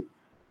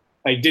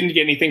didn't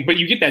get anything, but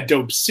you get that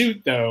dope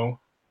suit though.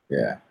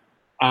 Yeah.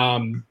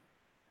 I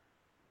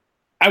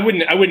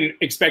wouldn't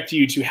expect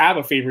you to have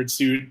a favorite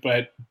suit,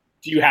 but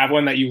do you have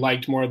one that you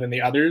liked more than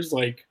the others,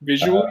 like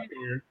visually?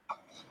 Or?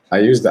 I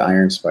use the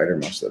Iron Spider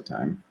most of the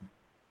time.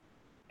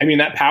 I mean,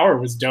 that power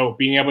was dope.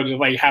 Being able to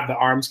like have the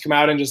arms come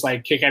out and just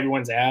like kick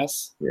everyone's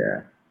ass.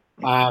 Yeah.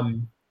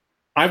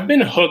 I've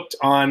been hooked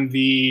on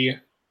the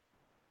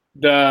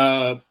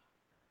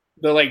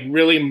like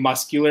really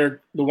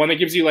muscular, the one that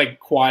gives you like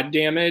quad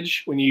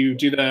damage when you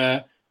do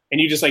and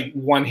you just like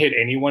one hit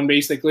anyone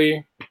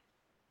basically.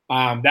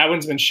 That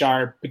one's been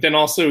sharp, but then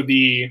also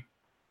the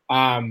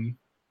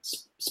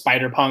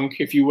Spider Punk,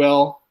 if you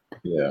will,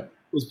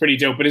 was pretty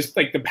dope. But it's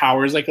like the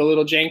power is like a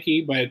little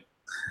janky, but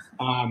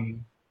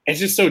it's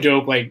just so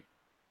dope. Like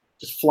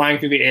just flying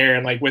through the air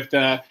and like with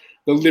the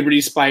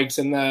Liberty spikes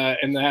and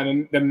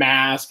the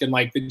mask and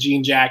like the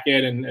jean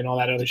jacket and all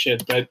that other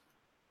shit. But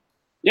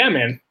yeah,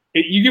 man,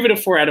 you give it a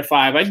 4 out of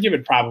 5. I'd give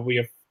it probably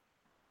a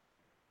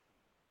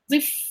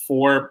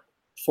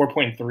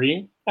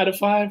 4.3 out of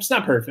 5. It's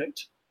not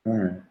perfect. All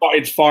right.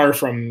 It's far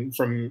from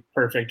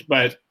perfect,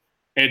 but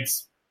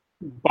it's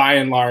by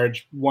and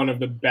large one of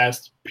the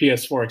best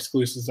PS4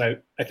 exclusives I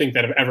think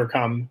that have ever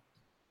come.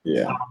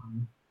 Yeah.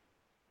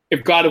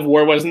 If God of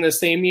War wasn't the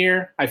same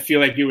year, I feel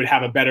like you would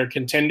have a better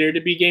contender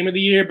to be Game of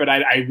the Year, but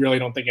I really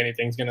don't think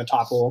anything's going to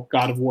topple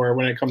God of War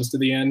when it comes to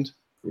the end.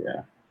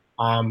 Yeah.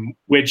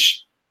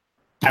 Which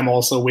I'm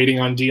also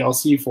waiting on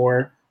DLC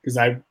for because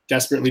I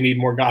desperately need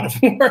more God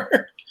of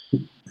War.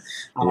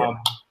 Yeah.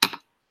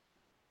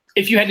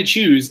 If you had to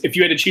choose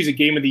a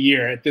Game of the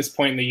Year at this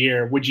point in the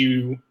year, would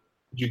you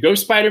go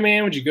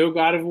Spider-Man? Would you go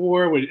God of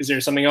War? Is there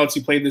something else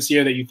you played this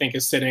year that you think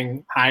is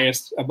sitting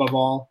highest above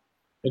all?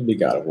 It'd be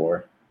God of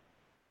War.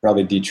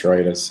 Probably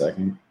Detroit as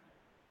second.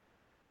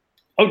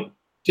 Oh,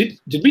 did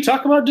we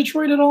talk about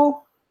Detroit at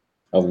all?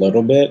 A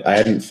little bit. I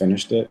hadn't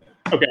finished it.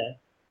 Okay.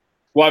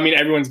 Well, I mean,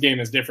 everyone's game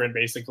is different,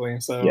 basically.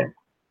 So yeah.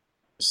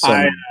 So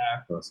many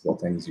possible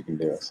things you can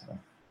do. So.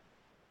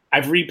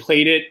 I've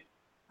replayed it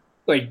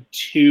like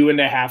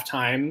 2.5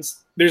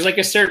 times. There's like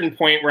a certain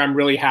point where I'm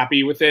really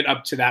happy with it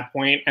up to that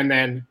point, and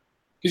then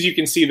because you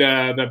can see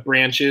the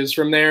branches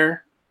from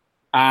there.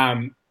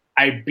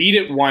 I beat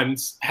it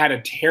once, had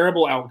a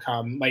terrible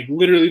outcome, like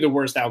literally the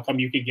worst outcome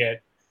you could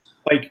get.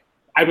 Like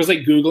I was like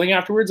Googling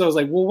afterwards. I was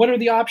like, well, what are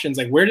the options?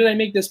 Like, where did I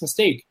make this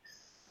mistake?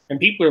 And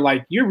people are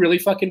like, you're really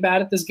fucking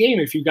bad at this game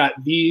if you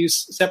got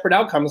these separate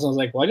outcomes. And I was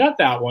like, well, I got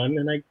that one,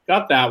 and I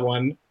got that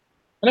one,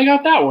 and I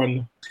got that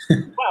one.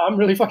 Wow, I'm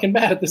really fucking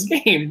bad at this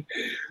game.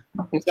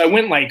 And so I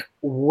went like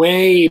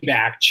way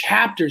back,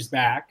 chapters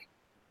back,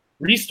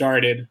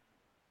 restarted,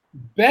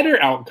 better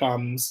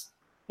outcomes,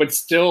 but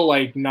still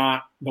like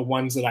not the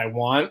ones that I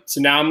want.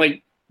 So now I'm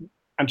like,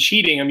 I'm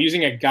cheating. I'm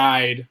using a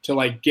guide to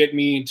like get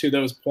me to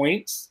those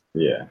points.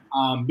 Yeah.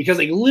 Because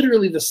like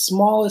literally the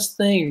smallest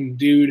thing,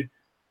 dude,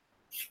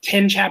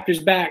 10 chapters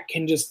back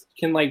can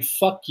like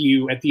fuck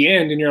you at the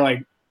end, and you're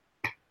like,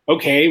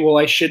 okay, well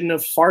I shouldn't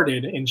have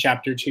farted in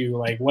chapter 2,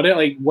 like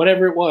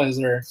whatever it was,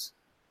 or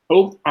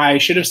oh, I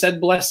should have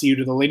said bless you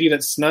to the lady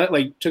that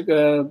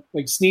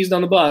sneezed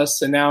on the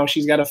bus, and now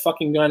she's got a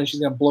fucking gun and she's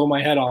gonna blow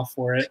my head off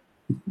for it.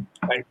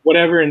 Like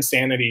whatever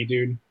insanity,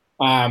 dude.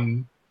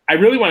 I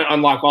really want to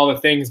unlock all the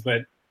things,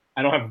 but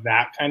I don't have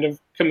that kind of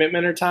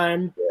commitment or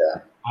time.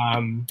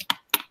 Yeah.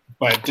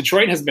 But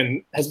Detroit has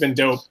been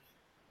dope.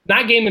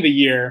 Not game of the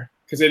year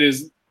because it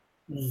is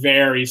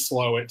very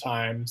slow at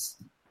times.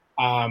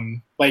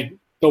 Like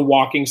the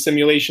walking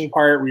simulation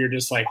part where you're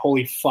just like,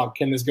 holy fuck,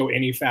 can this go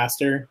any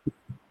faster?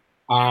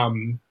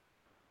 Or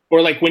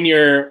like when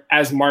you're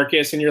as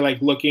Marcus and you're like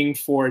looking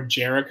for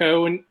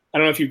Jericho, and I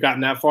don't know if you've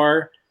gotten that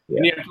far,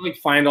 and you have to like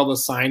find all the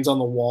signs on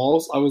the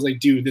walls. I was like,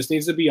 dude, this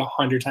needs to be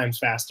 100 times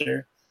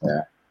faster.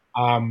 Yeah.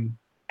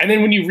 And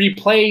then when you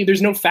replay,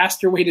 there's no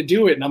faster way to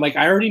do it. And I'm like,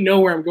 I already know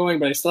where I'm going,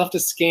 but I still have to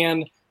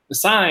scan the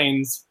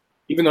signs,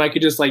 even though I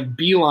could just like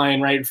beeline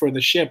right for the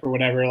ship or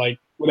whatever, like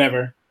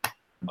whatever.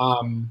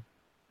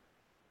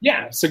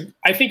 Yeah, so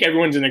I think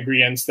everyone's in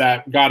agreement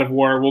that God of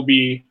War will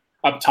be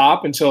up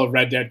top until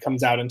Red Dead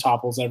comes out and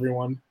topples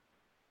everyone.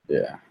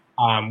 Yeah.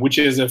 Which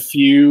is a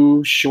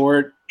few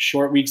short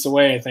weeks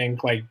away, I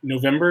think, like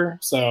November.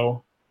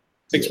 So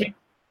 6 weeks.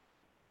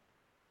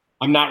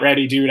 I'm not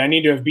ready, dude. I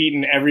need to have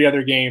beaten every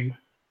other game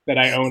that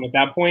I own at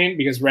that point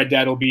because Red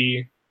Dead will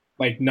be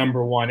like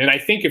number one. And I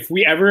think if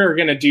we ever are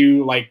going to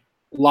do like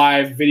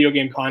live video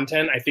game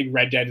content, I think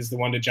Red Dead is the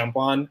one to jump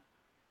on.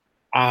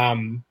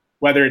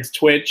 Whether it's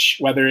Twitch,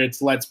 whether it's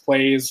Let's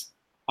Plays,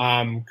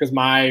 because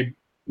my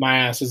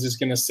ass is just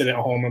going to sit at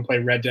home and play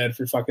Red Dead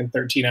for fucking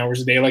 13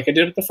 hours a day like I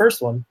did with the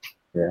first one.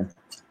 Yeah,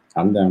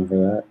 I'm down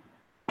for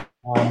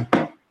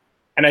that.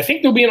 And I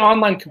think there'll be an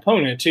online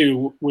component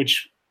too,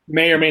 which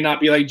may or may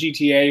not be like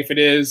GTA. If it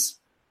is,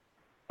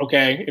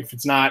 okay. If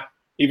it's not,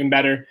 even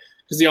better.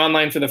 Because the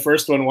online for the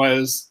first one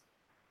was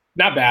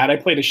not bad. I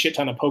played a shit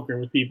ton of poker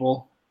with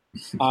people.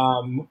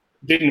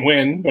 Didn't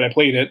win, but I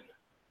played it.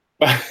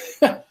 But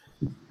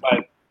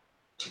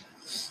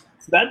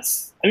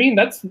that's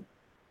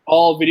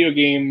all video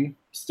game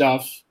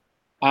stuff.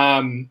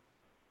 The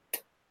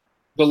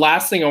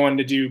last thing I wanted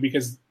to do,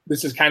 because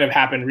this has kind of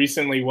happened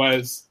recently,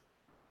 was,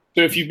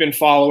 so if you've been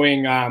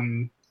following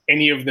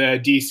any of the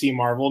DC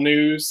Marvel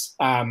news,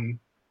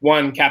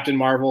 one, Captain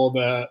Marvel,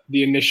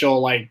 the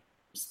initial like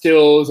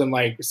stills and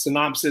like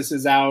synopsis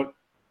is out.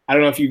 I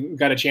don't know if you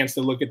got a chance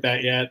to look at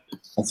that yet.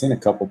 I've seen a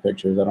couple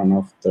pictures. I don't know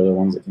if they're the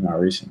ones that came out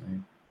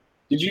recently.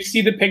 Did you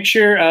see the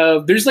picture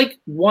of, there's like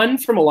one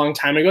from a long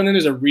time ago, and then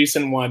there's a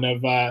recent one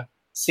of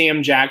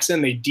Sam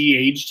Jackson. They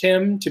de-aged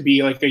him to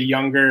be like a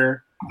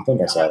younger I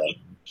think I saw that.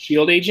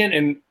 SHIELD agent,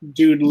 and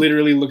dude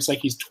literally looks like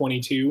he's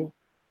 22.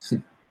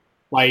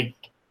 Like,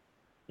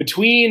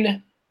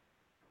 between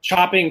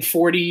chopping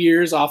 40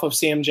 years off of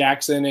Sam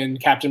Jackson and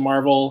Captain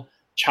Marvel,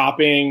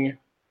 chopping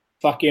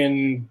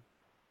fucking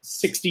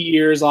 60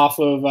 years off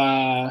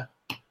of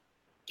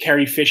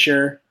Carrie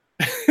Fisher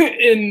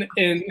in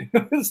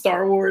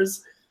Star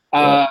Wars,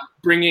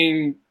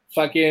 bringing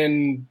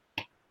fucking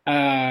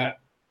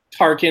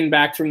Tarkin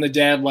back from the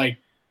dead. Like,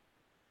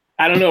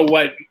 I don't know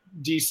what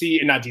I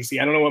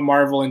don't know what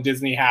Marvel and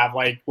Disney have,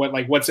 like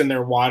what's in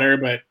their water,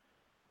 but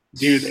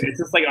dude, it's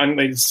just like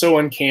it's so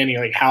uncanny,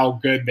 like how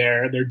good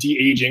they're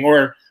de-aging,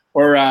 or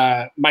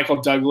Michael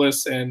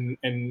Douglas and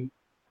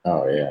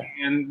oh yeah,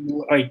 and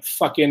like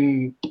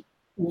fucking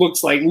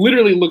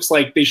literally looks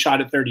like they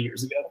shot it 30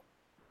 years ago.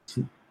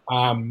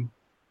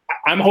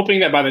 I'm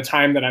hoping that by the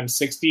time that I'm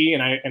 60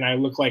 and I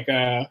look like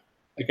a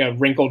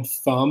wrinkled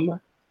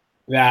thumb,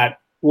 that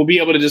we'll be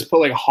able to just put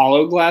like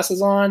hollow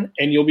glasses on,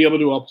 and you'll be able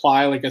to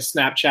apply like a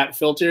Snapchat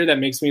filter that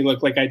makes me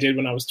look like I did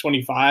when I was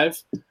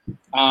 25.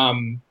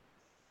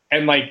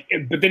 And like,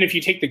 but then if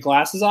you take the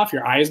glasses off,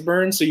 your eyes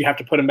burn, so you have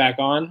to put them back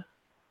on.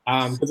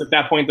 Because at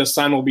that point, the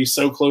sun will be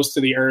so close to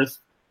the earth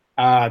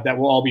that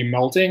we'll all be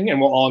melting, and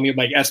we'll all need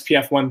like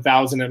SPF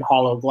 1000 and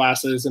hollow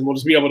glasses, and we'll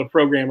just be able to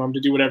program them to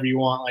do whatever you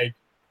want. Like,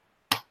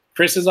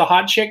 Chris is a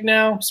hot chick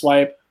now.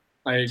 Swipe.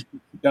 Like,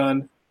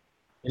 done.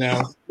 You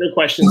know, no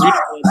questions.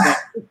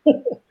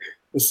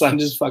 The sun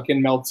just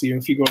fucking melts you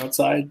if you go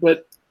outside.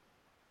 But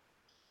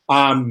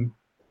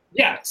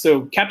yeah.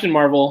 So Captain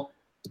Marvel.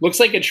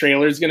 Looks like a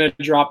trailer is going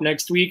to drop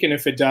next week, and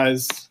if it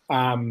does,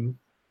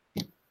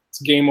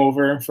 it's game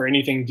over for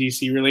anything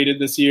DC related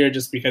this year,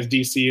 just because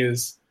DC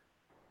is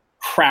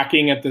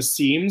cracking at the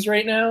seams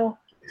right now.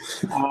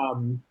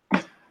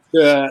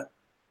 The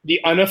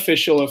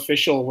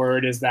official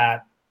word is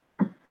that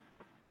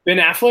Ben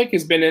Affleck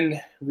has been in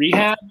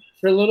rehab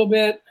for a little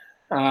bit.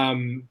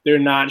 They're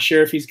not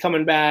sure if he's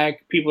coming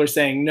back. People are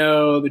saying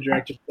no. The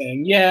director's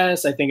saying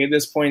yes. I think at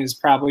this point it's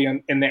probably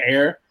in the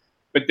air.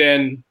 But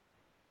then,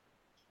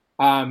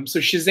 so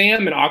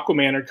Shazam and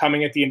Aquaman are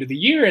coming at the end of the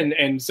year,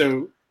 and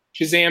so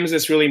Shazam is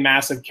this really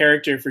massive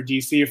character for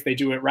DC if they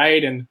do it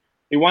right. And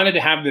they wanted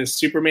to have this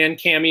Superman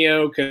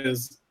cameo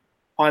because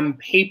on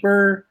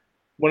paper,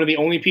 one of the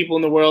only people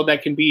in the world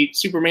that can beat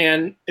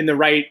Superman in the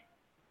right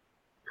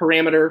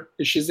parameter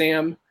is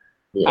Shazam.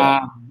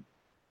 Yeah.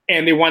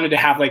 And they wanted to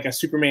have like a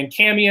Superman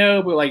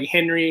cameo, but like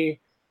Henry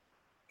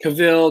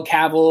Cavill,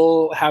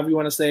 however you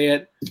want to say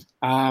it,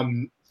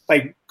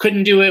 like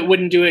couldn't do it,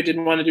 wouldn't do it,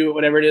 didn't want to do it,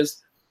 whatever it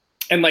is.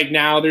 And like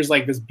now there's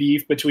like this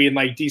beef between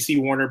like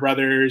DC Warner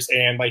Brothers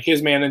and like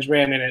his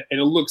management, and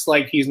it looks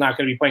like he's not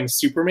going to be playing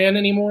Superman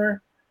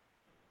anymore.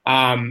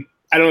 I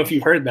don't know if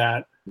you've heard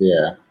that.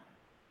 Yeah,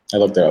 I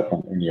looked it up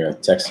when you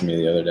texted me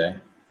the other day.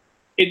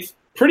 It's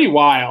pretty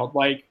wild.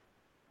 Like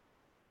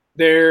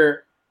they've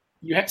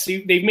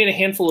made a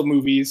handful of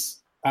movies.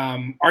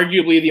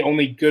 Arguably the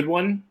only good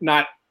one,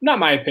 not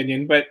my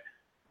opinion, but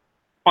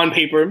on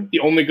paper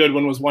the only good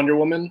one was Wonder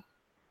Woman.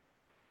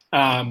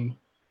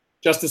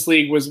 Justice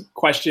League was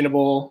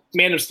questionable.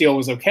 Man of Steel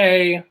was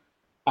okay.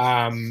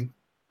 They've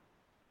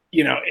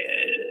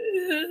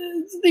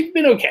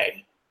been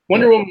okay.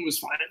 Wonder Woman was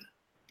fine,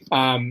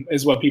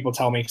 is what people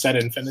tell me because I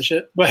didn't finish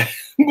it. But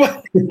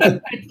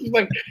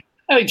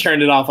I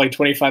turned it off like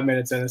 25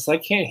 minutes in. It's like,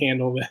 I can't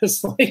handle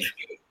this.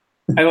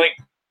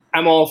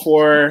 I'm all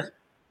for,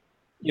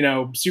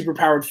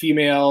 superpowered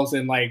females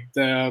and like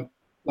the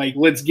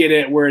let's get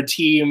it, we're a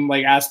team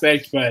like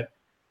aspect, but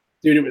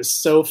dude, it was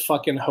so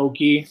fucking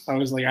hokey. I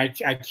was like,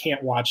 I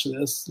can't watch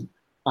this.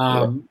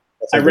 I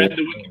read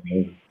the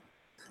Wikipedia.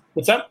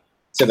 What's up?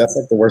 So that's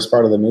like the worst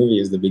part of the movie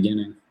is the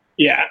beginning.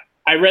 Yeah.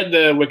 I read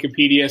the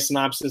Wikipedia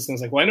synopsis and I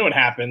was like, well, I know what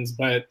happens,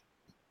 but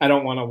I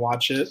don't want to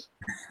watch it.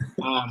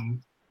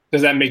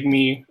 Does that make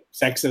me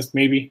sexist?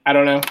 Maybe. I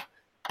don't know.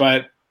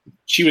 But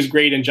she was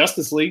great in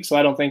Justice League, so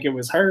I don't think it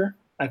was her.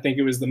 I think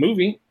it was the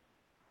movie.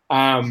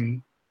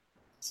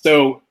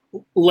 So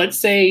let's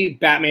say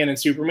Batman and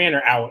Superman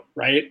are out,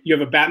 right? You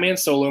have a Batman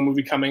solo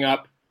movie coming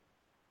up.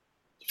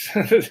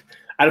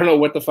 I don't know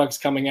what the fuck's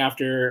coming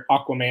after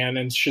Aquaman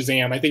and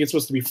Shazam. I think it's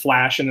supposed to be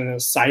Flash and then a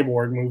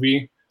Cyborg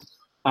movie.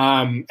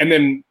 And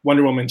then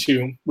Wonder Woman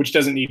 2, which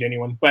doesn't need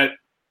anyone. But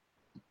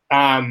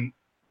I'm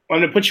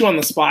going to put you on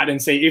the spot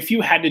and say, if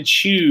you had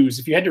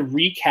to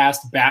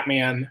recast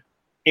Batman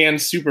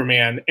and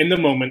Superman in the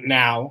moment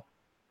now,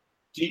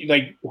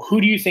 who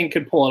do you think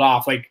could pull it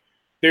off? Like,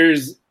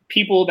 there's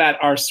people that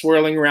are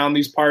swirling around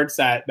these parts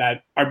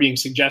that are being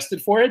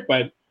suggested for it,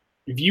 but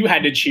if you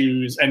had to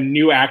choose a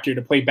new actor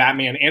to play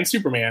Batman and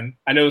Superman,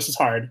 I know this is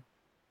hard.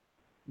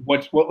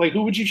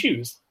 Who would you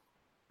choose?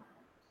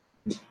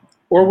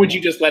 Or would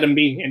you just let him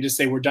be and just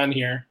say, we're done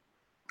here?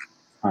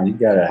 You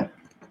gotta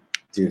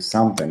do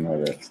something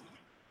with it.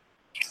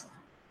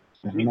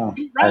 I don't know.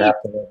 Right. I'd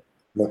have to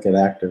look at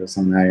actors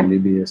on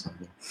IMDb or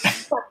something.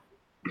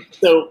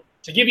 So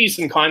to give you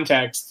some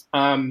context,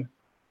 the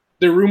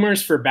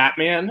rumors for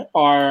Batman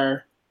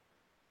are,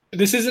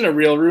 this isn't a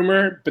real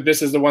rumor, but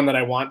this is the one that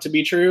I want to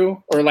be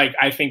true, or like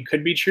I think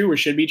could be true or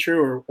should be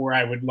true, or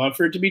I would love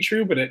for it to be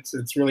true, but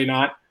it's really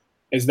not,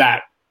 is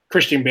that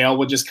Christian Bale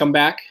will just come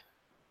back.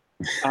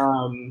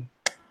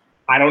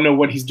 I don't know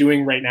what he's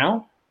doing right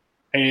now.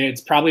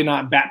 It's probably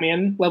not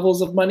Batman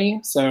levels of money,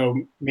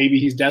 so maybe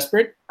he's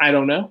desperate. I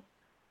don't know.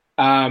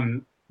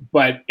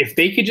 But if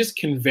they could just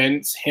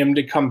convince him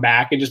to come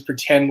back and just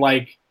pretend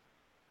like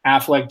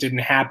Affleck didn't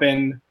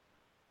happen,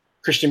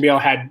 Christian Bale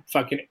had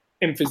fucking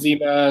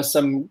emphysema,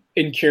 some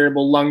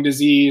incurable lung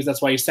disease.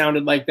 That's why he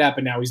sounded like that,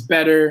 but now he's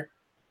better.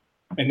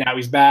 And now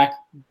he's back.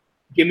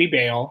 Give me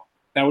Bale.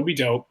 That would be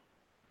dope.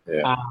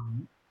 Yeah.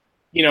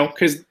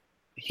 Because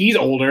he's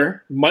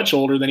older, much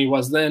older than he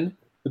was then.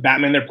 The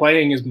Batman they're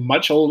playing is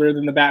much older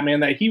than the Batman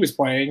that he was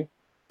playing.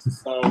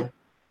 So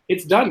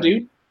it's done,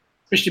 dude.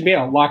 Christian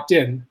Bale, locked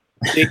in.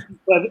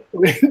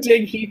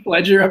 Dig Heath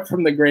Ledger up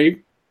from the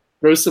grave,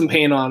 throw some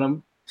paint on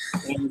him,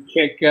 and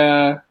kick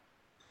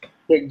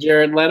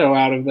Jared Leto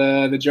out of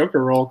the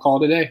Joker role,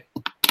 call it a day.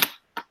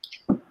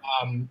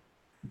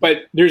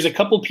 But there's a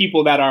couple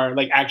people that are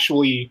like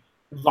actually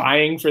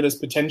vying for this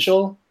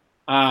potential.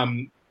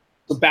 So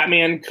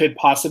Batman could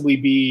possibly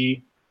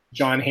be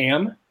Jon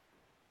Hamm.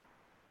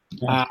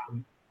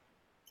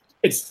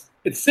 It's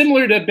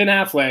similar to Ben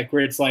Affleck,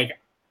 where it's like,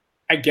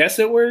 I guess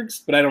it works,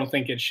 but I don't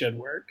think it should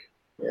work.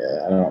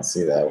 Yeah, I don't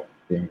see that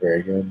being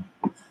very good.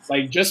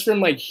 Like, just from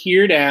like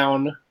here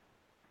down,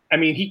 I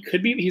mean,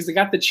 he's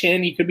got the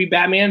chin, he could be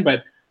Batman,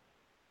 but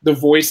the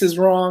voice is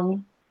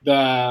wrong.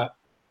 Bruce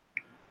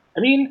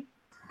Wayne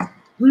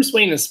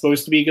is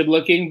supposed to be good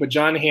looking, but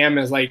Jon Hamm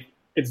is like,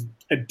 it's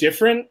a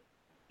different,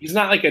 he's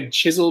not like a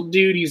chiseled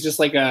dude. He's just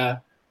like I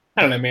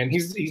don't know, man.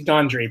 He's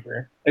Don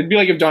Draper. It'd be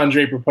like if Don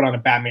Draper put on a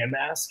Batman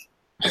mask.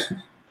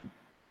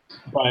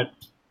 But,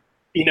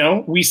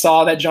 we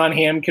saw that Jon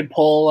Hamm could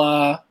pull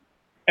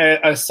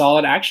a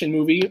solid action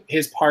movie.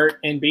 His part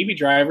in Baby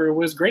Driver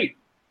was great.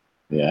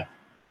 Yeah.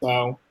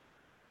 So,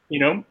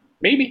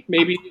 maybe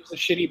he was a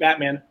shitty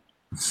Batman.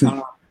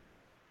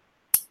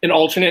 An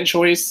alternate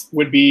choice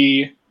would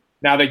be,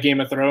 now that Game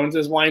of Thrones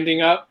is winding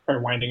down,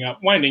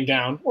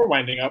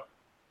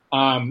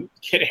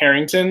 Kit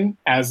Harington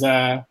as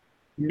a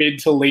mid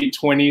to late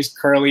 20s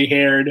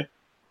curly-haired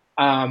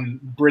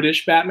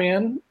British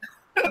Batman.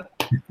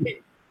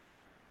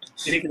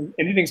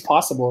 Anything's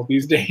possible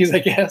these days, I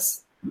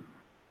guess.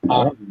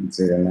 I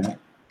consider that.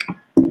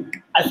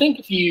 I think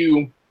if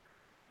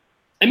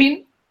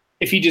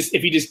he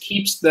just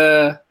keeps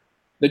the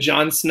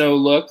Jon Snow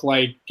look,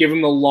 like give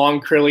him the long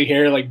curly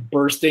hair like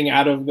bursting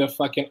out of the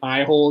fucking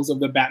eye holes of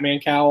the Batman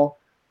cowl,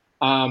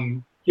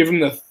 give him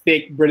the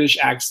thick British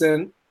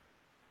accent,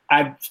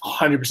 I'd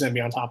 100%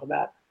 be on top of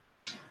that.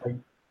 Like,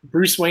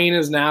 Bruce Wayne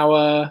is now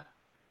a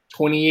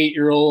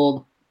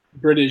 28-year-old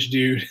British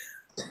dude.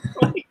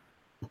 Like,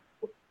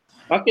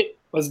 fuck it,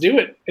 let's do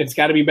it. It's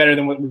got to be better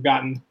than what we've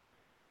gotten.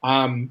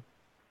 But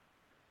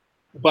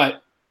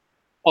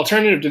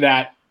alternative to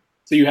that,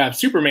 so you have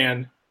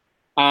Superman.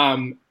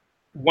 One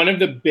of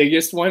the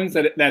biggest ones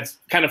that's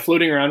kind of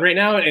floating around right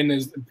now and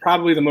is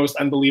probably the most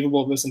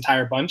unbelievable of this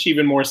entire bunch,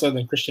 even more so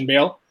than Christian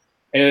Bale,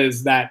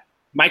 is that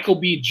Michael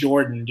B.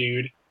 Jordan,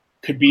 dude,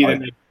 could be the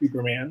next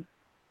Superman.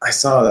 I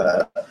saw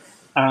that.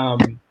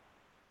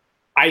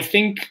 I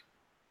think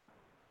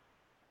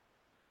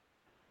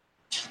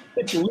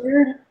it's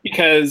weird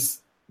because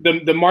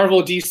the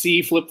Marvel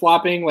DC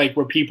flip-flopping, like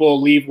where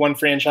people leave one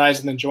franchise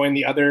and then join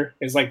the other,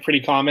 is like pretty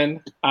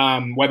common.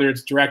 Whether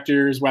it's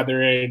directors,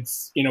 whether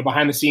it's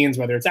behind the scenes,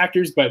 whether it's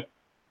actors. But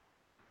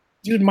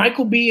dude,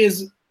 Michael B.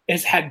 has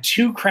had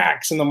 2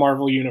 cracks in the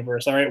Marvel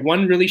universe. All right,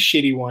 one really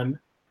shitty one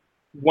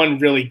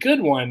really good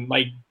one.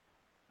 Like,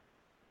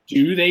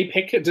 do they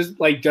pick it? Does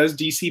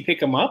DC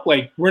pick him up?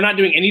 Like, we're not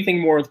doing anything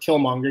more with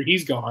Killmonger.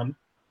 He's gone.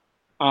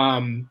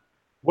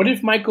 What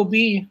if Michael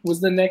B. was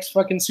the next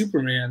fucking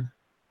Superman?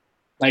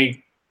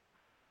 Like,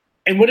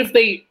 and what if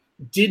they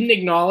didn't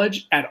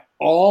acknowledge at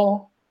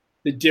all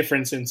the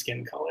difference in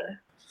skin color?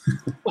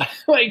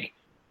 Like,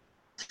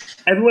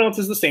 everyone else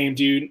is the same,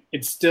 dude.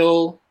 It's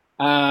still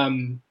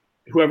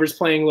whoever's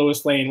playing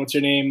Lois Lane. What's her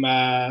name?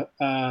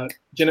 Not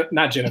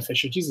Jenna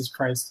Fisher. Jesus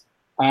Christ.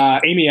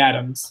 Amy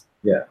Adams.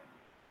 Yeah.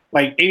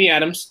 Like, Amy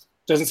Adams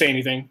doesn't say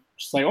anything.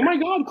 She's like, oh my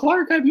God,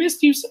 Clark, I've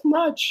missed you so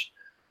much.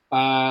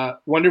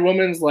 Wonder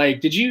Woman's like,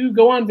 did you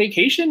go on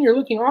vacation? You're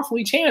looking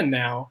awfully tan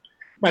now.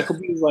 Michael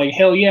B's like,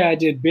 hell yeah, I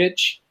did,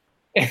 bitch.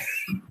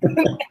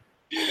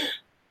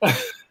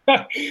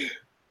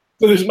 So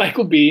there's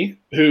Michael B,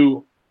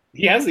 who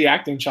he has the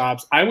acting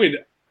chops. I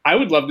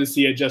would love to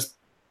see it just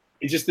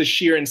the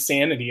sheer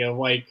insanity of,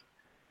 like,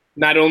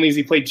 not only has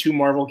he played 2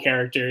 Marvel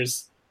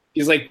characters,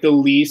 he's like the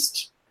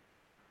least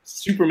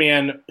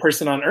Superman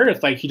person on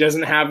Earth. Like, he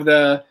doesn't have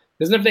the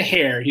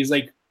hair. He's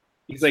like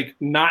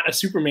not a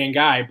Superman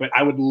guy, but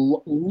I would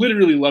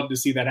literally love to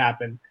see that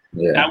happen.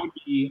 Yeah. That would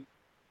be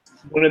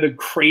one of the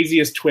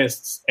craziest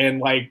twists in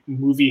like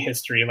movie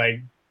history.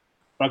 Like,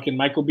 fucking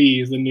Michael B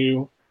is the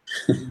new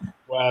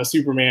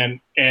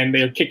Superman, and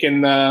they're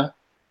kicking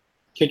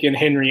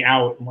Henry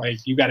out.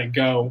 Like, you got to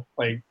go.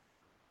 Like,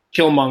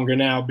 Killmonger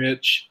now,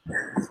 bitch.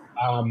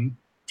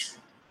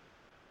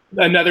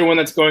 Another one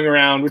that's going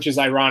around, which is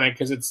ironic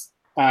because it's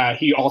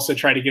he also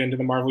tried to get into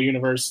the Marvel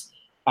universe,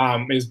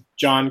 is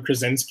John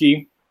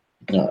Krasinski.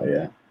 Oh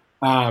yeah.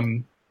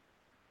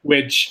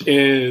 Which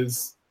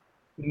is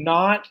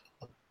not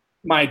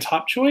my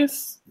top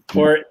choice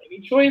or any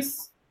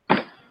choice,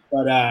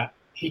 but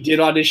he did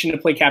audition to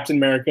play Captain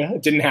America.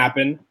 It didn't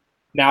happen.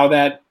 Now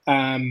that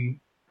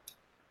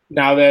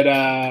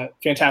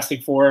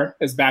Fantastic Four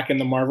is back in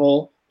the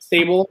Marvel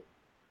stable,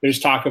 there's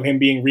talk of him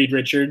being Reed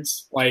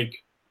Richards.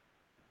 Like,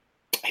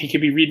 he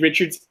could be Reed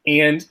Richards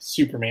and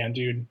Superman,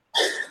 dude.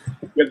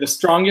 You have the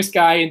strongest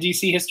guy in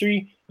DC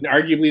history and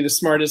arguably the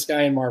smartest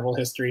guy in Marvel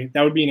history.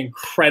 That would be an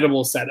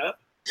incredible setup.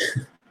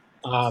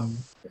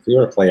 If you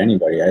were to play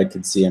anybody, I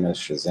could see him as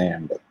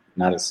Shazam, but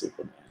not as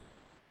Superman.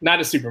 Not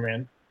as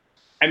Superman.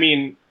 I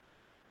mean,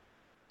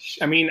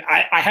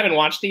 I haven't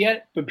watched it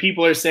yet, but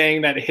people are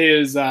saying that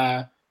his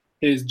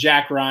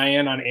Jack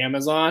Ryan on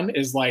Amazon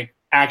is like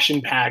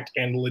action-packed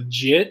and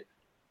legit.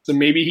 So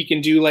maybe he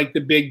can do like the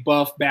big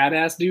buff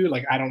badass dude.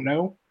 Like, I don't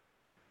know.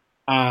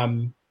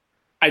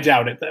 I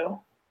doubt it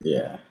though.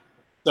 Yeah.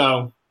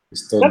 So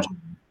those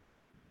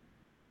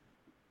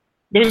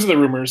are the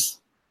rumors.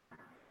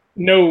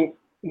 No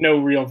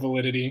real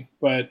validity,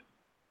 but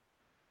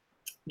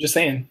just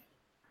saying.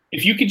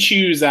 If you could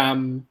choose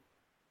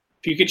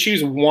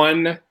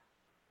one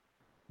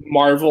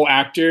Marvel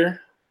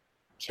actor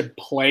to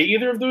play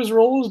either of those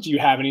roles, do you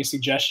have any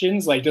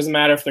suggestions? Like, doesn't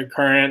matter if they're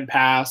current,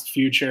 past,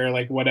 future,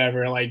 like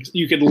whatever. Like,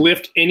 you could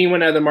lift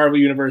anyone out of the Marvel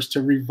universe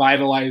to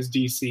revitalize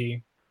DC.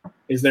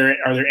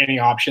 Are there any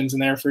options in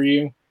there for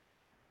you?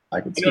 I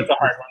could see it's a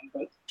hard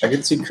one, but I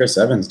could see Chris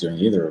Evans doing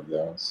either of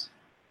those.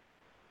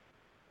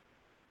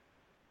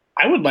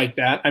 I would like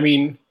that. I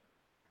mean,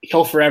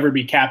 he'll forever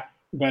be Cap,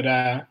 but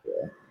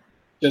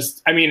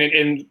just, I mean,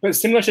 in a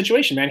similar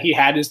situation, man. He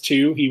had his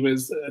two. He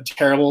was a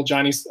terrible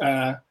Johnny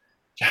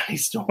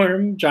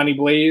Storm, Johnny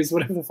Blaze,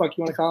 whatever the fuck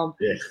you want to call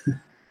him.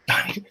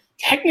 Yeah.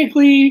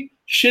 Technically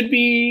should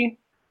be,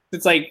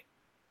 it's like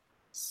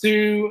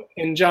Sue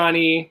and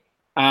Johnny,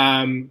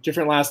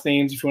 different last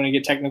names if you want to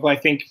get technical. I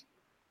think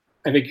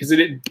because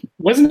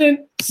wasn't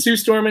it Sue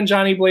Storm and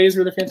Johnny Blaze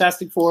were the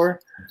Fantastic Four?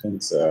 I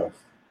think so.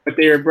 But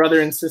they were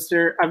brother and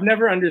sister. I've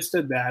never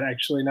understood that,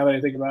 actually, now that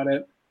I think about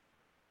it.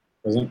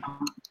 Wasn't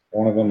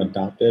one of them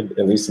adopted,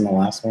 at least in the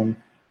last one?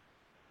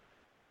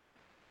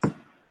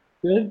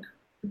 Good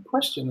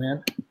question,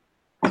 man.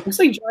 Looks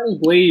like Johnny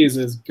Blaze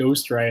is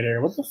Ghost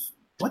Rider. What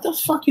the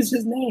fuck is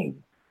his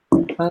name?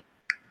 I'm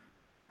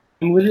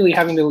literally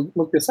having to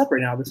look this up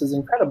right now. This is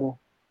incredible.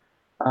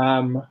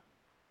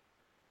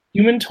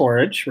 Human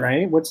Torch,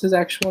 right? What's his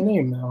actual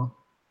name, though?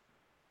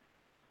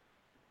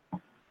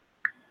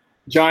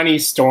 Johnny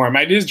Storm.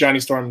 It is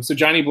Johnny Storm. So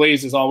Johnny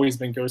Blaze has always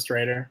been Ghost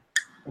Rider.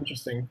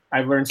 Interesting.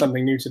 I've learned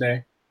something new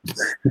today.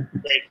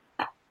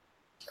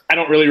 I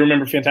don't really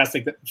remember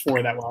Fantastic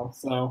Four that well,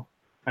 so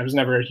I was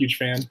never a huge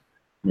fan.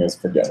 Yeah, it's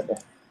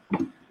forgettable.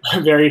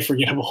 Very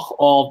forgettable,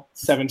 all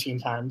 17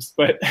 times.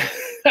 But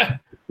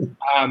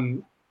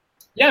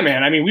yeah,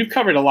 man. I mean, we've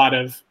covered a lot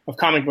of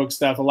comic book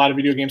stuff, a lot of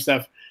video game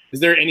stuff. Is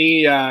there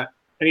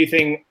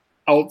anything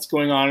else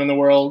going on in the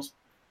world,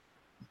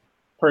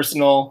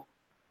 personal,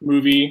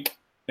 movie,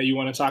 that you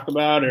want to talk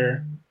about,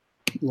 or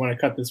you want to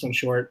cut this one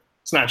short?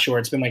 It's not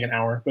short. It's been like an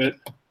hour, but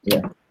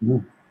yeah,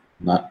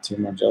 not too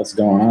much else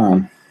going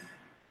on.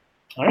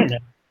 All right, man.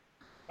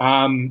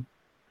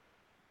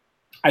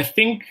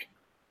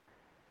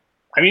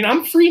 I mean,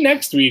 I'm free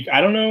next week.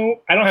 I don't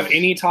know. I don't have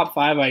any top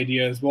 5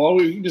 ideas. Well,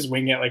 we can just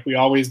wing it like we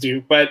always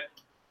do. But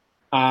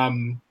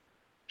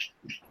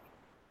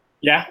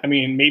yeah, I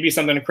mean, maybe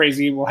something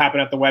crazy will happen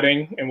at the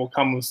wedding, and we'll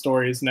come with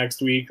stories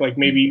next week. Like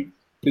maybe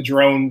the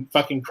drone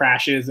fucking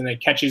crashes and it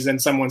catches in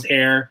someone's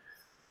hair.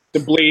 The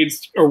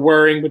blades are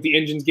whirring, but the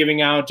engine's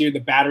giving out, dude. The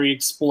battery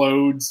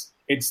explodes.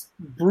 It's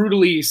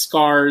brutally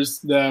scars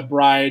the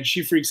bride.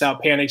 She freaks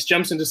out, panics,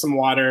 jumps into some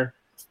water.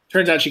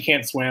 Turns out she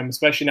can't swim,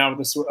 especially now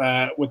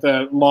with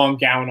a long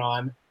gown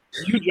on.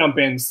 You jump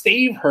in,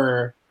 save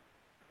her,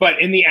 but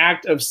in the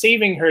act of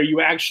saving her, you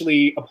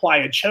actually apply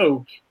a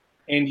choke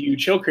and you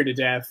choke her to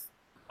death.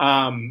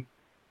 And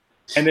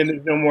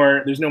then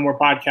there's no more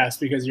podcast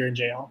because you're in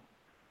jail.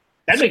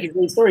 That'd make a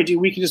great story,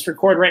 dude. We could just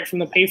record right from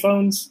the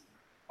payphones.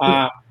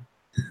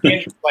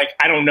 Andrew's like,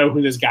 I don't know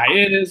who this guy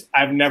is.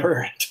 I've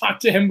never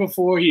talked to him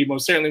before. He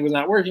most certainly was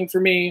not working for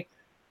me.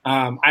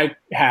 I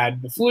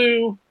had the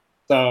flu,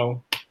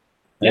 so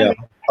yeah.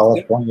 I'll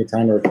have plenty of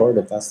time to record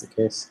if that's the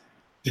case.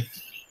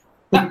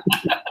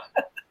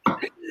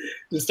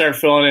 Just start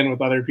filling in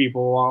with other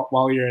people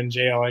while you're in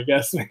jail, I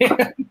guess,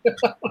 man.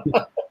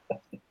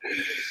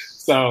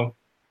 So, all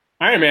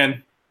right,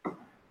 man.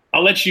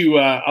 I'll let you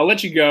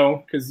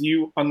go because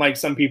you, unlike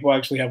some people,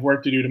 actually have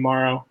work to do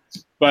tomorrow.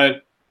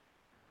 But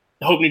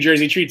I hope New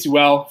Jersey treats you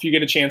well. If you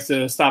get a chance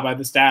to stop by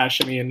the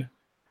stash, I mean,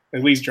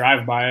 at least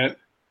drive by it.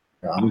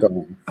 Yeah, I'm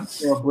going.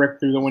 Throw a brick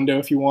through the window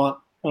if you want.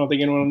 I don't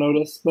think anyone will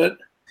notice.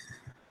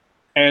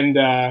 And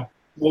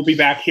we'll be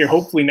back here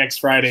hopefully next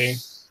Friday,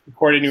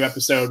 record a new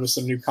episode with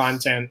some new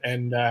content,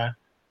 and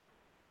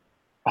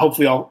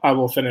hopefully I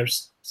will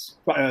finish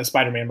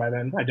Spider-Man by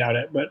then. I doubt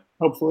it, but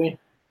hopefully.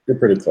 You're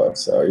pretty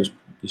close, so you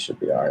should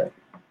be all right.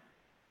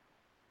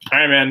 All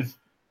right, man.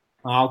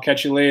 I'll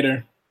catch you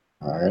later.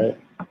 All right.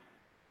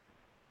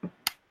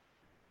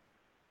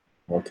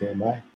 Okay, bye.